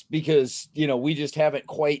heard, it's because, we just haven't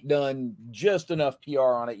quite done just enough PR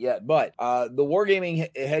on it yet, but the Wargaming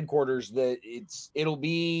headquarters, it'll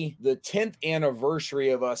be the 10th anniversary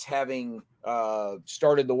of us having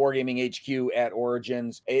started the Wargaming HQ at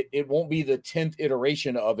Origins. It won't be the 10th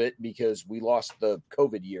iteration of it because we lost the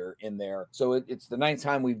COVID year in there. So it's the 9th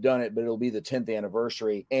time we've done it, but it'll be the 10th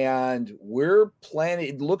anniversary. And we're planning,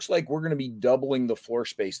 it looks like we're going to be doubling the floor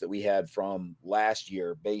space that we had from last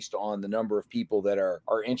year based on the number of people that are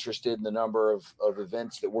interested in the number of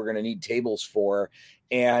events that we're going to need tables for.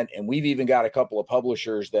 And we've even got a couple of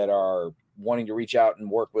publishers that are wanting to reach out and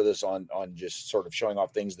work with us on just sort of showing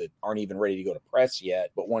off things that aren't even ready to go to press yet,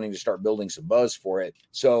 but wanting to start building some buzz for it.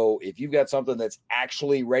 So if you've got something that's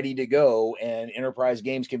actually ready to go and Enterprise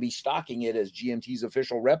Games can be stocking it as GMT's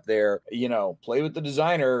official rep there, Play with the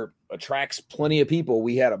Designer attracts plenty of people.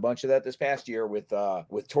 We had a bunch of that this past year with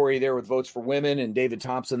Tori there with Votes for Women and David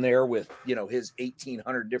Thompson there with, his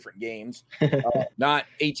 1,800 different games, not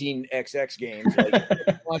 18XX games,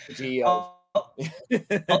 like quantity of.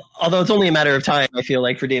 Although it's only a matter of time, I feel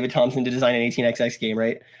like, for David Thompson to design an 18XX game,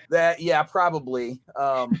 right? Yeah, probably.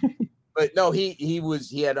 But no, he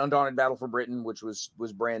had Undaunted Battle for Britain, which was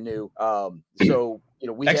brand new. So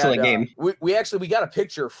we excellent game. We got a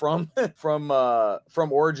picture from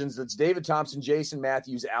Origins. That's David Thompson, Jason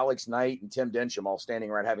Matthews, Alex Knight, and Tim Densham all standing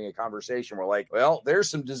around having a conversation. We're like, well, there's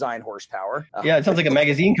some design horsepower. Yeah, it sounds like a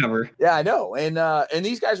magazine cover. Yeah, I know. And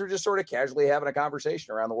these guys were just sort of casually having a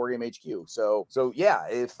conversation around the Wargame HQ. So yeah,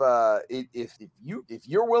 if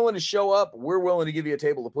you're willing to show up, we're willing to give you a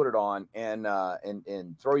table to put it on and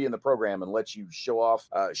throw you in the program and let you show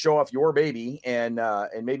off your baby, and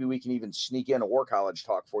maybe we can even sneak in a War College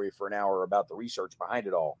talk for you for an hour about the research behind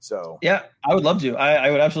it all. So yeah, I would love to. I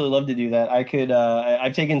would absolutely love to do that. I could.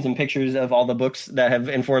 I've taken some pictures of all the books that have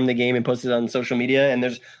informed the game and posted on social media, and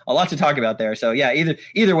there's a lot to talk about there. So yeah,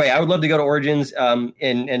 either way, I would love to go to Origins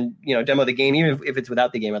and demo the game. Even if it's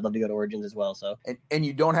without the game, I'd love to go to Origins as well. So and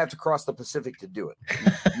you don't have to cross the Pacific to do it.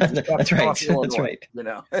 That's right. That's right.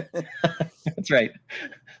 That's right.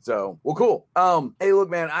 So, well, cool. Hey, look,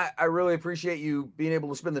 man, I really appreciate you being able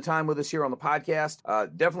to spend the time with us here on the podcast.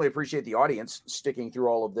 Definitely appreciate the audience sticking through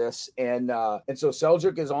all of this. And so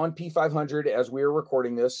Seljuk is on P500 as we are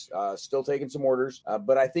recording this, still taking some orders.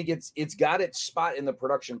 But I think it's got its spot in the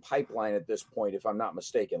production pipeline at this point, if I'm not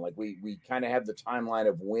mistaken. Like we kind of have the timeline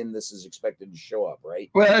of when this is expected to show up, right?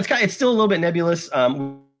 Well, it's still a little bit nebulous.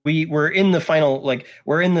 we're in the final, like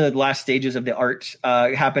we're in the last stages of the art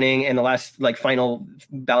happening and the last like final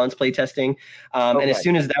balance play testing. And as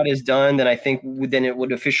soon as that is done, then I think then it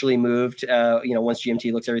would officially move to, once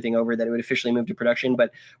GMT looks everything over, that it would officially move to production.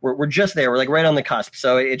 But we're just there. We're like right on the cusp.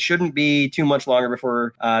 So it shouldn't be too much longer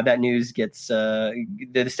before that news gets,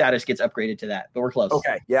 the status gets upgraded to that. But we're close.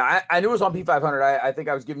 Okay. Yeah, I knew it was on P500. I think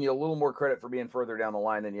I was giving you a little more credit for being further down the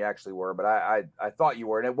line than you actually were, but I thought you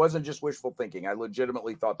were. And it wasn't just wishful thinking. I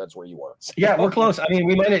legitimately thought that's where you were. Yeah, we're close. I mean,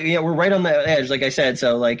 we're right on the edge, like I said.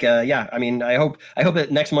 So like, I mean, I hope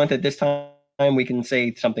that next month at this time we can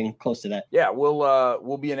say something close to that. Yeah,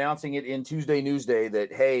 we'll be announcing it in Tuesday Newsday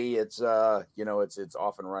that, hey, it's it's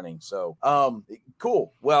off and running. So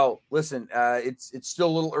cool. Well, listen, it's still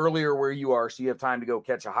a little earlier where you are, so you have time to go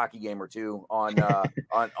catch a hockey game or two on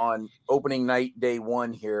on opening night day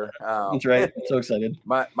one here. That's right. I'm so excited.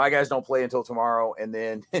 My guys don't play until tomorrow, and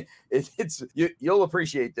then you'll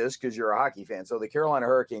appreciate this because you're a hockey fan. So the Carolina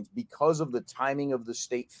Hurricanes, because of the timing of the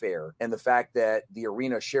state fair and the fact that the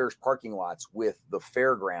arena shares parking lots with the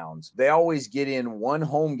fairgrounds, they always get in one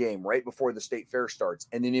home game right before the state fair starts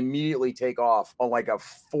and then immediately take off on like a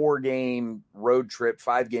 5-game road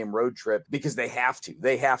trip because they have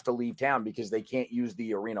to leave town because they can't use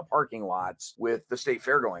the arena parking lots with the state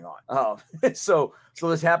fair going on. So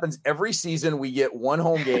this happens every season. We get one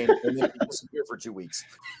home game and then we disappear for 2 weeks.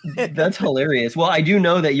 That's hilarious. Well, I do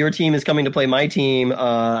know that your team is coming to play my team,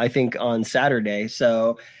 I think on Saturday.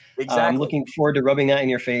 So exactly. I'm looking forward to rubbing that in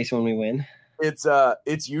your face when we win.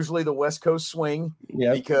 It's usually the West Coast swing,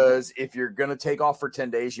 because if you're going to take off for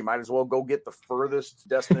 10 days, you might as well go get the furthest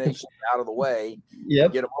destination out of the way,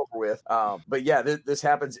 get them over with. But yeah, this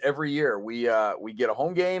happens every year. We get a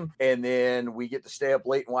home game and then we get to stay up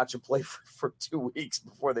late and watch them play for 2 weeks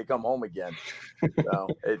before they come home again. So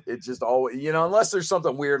it just always, unless there's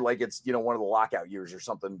something weird, like it's, one of the lockout years or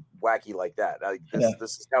something wacky like that.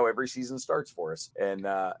 This is how every season starts for us and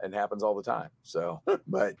happens all the time. So,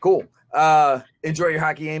 but cool. Enjoy your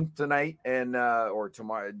hockey game tonight and or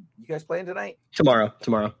tomorrow. You guys playing tonight? Tomorrow.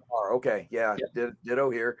 Okay. Yeah. Ditto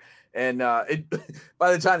here. And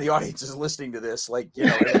by the time the audience is listening to this, 4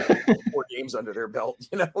 games under their belt,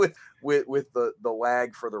 with the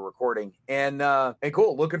lag for the recording. And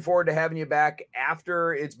cool. Looking forward to having you back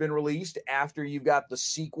after it's been released, after you've got the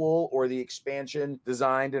sequel or the expansion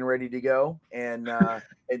designed and ready to go. And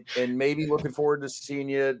maybe looking forward to seeing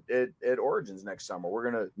you at Origins next summer.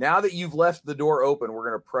 Now that you've left the door open, we're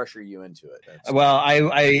gonna pressure you into it. Well,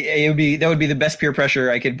 that would be the best peer pressure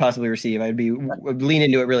I could possibly receive. I'd lean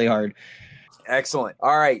into it really hard. Excellent.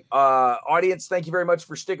 All right, audience, thank you very much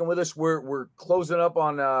for sticking with us. We're closing up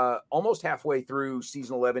on almost halfway through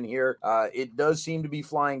season 11 here. It does seem to be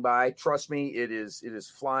flying by. Trust me, it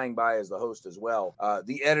is flying by as the host as well.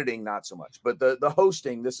 The editing, not so much, but the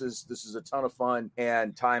hosting, this is a ton of fun,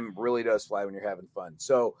 and time really does fly when you're having fun.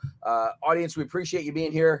 So, audience, we appreciate you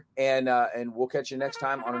being here, and we'll catch you next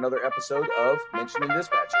time on another episode of Mentioned in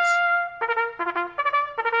Dispatches.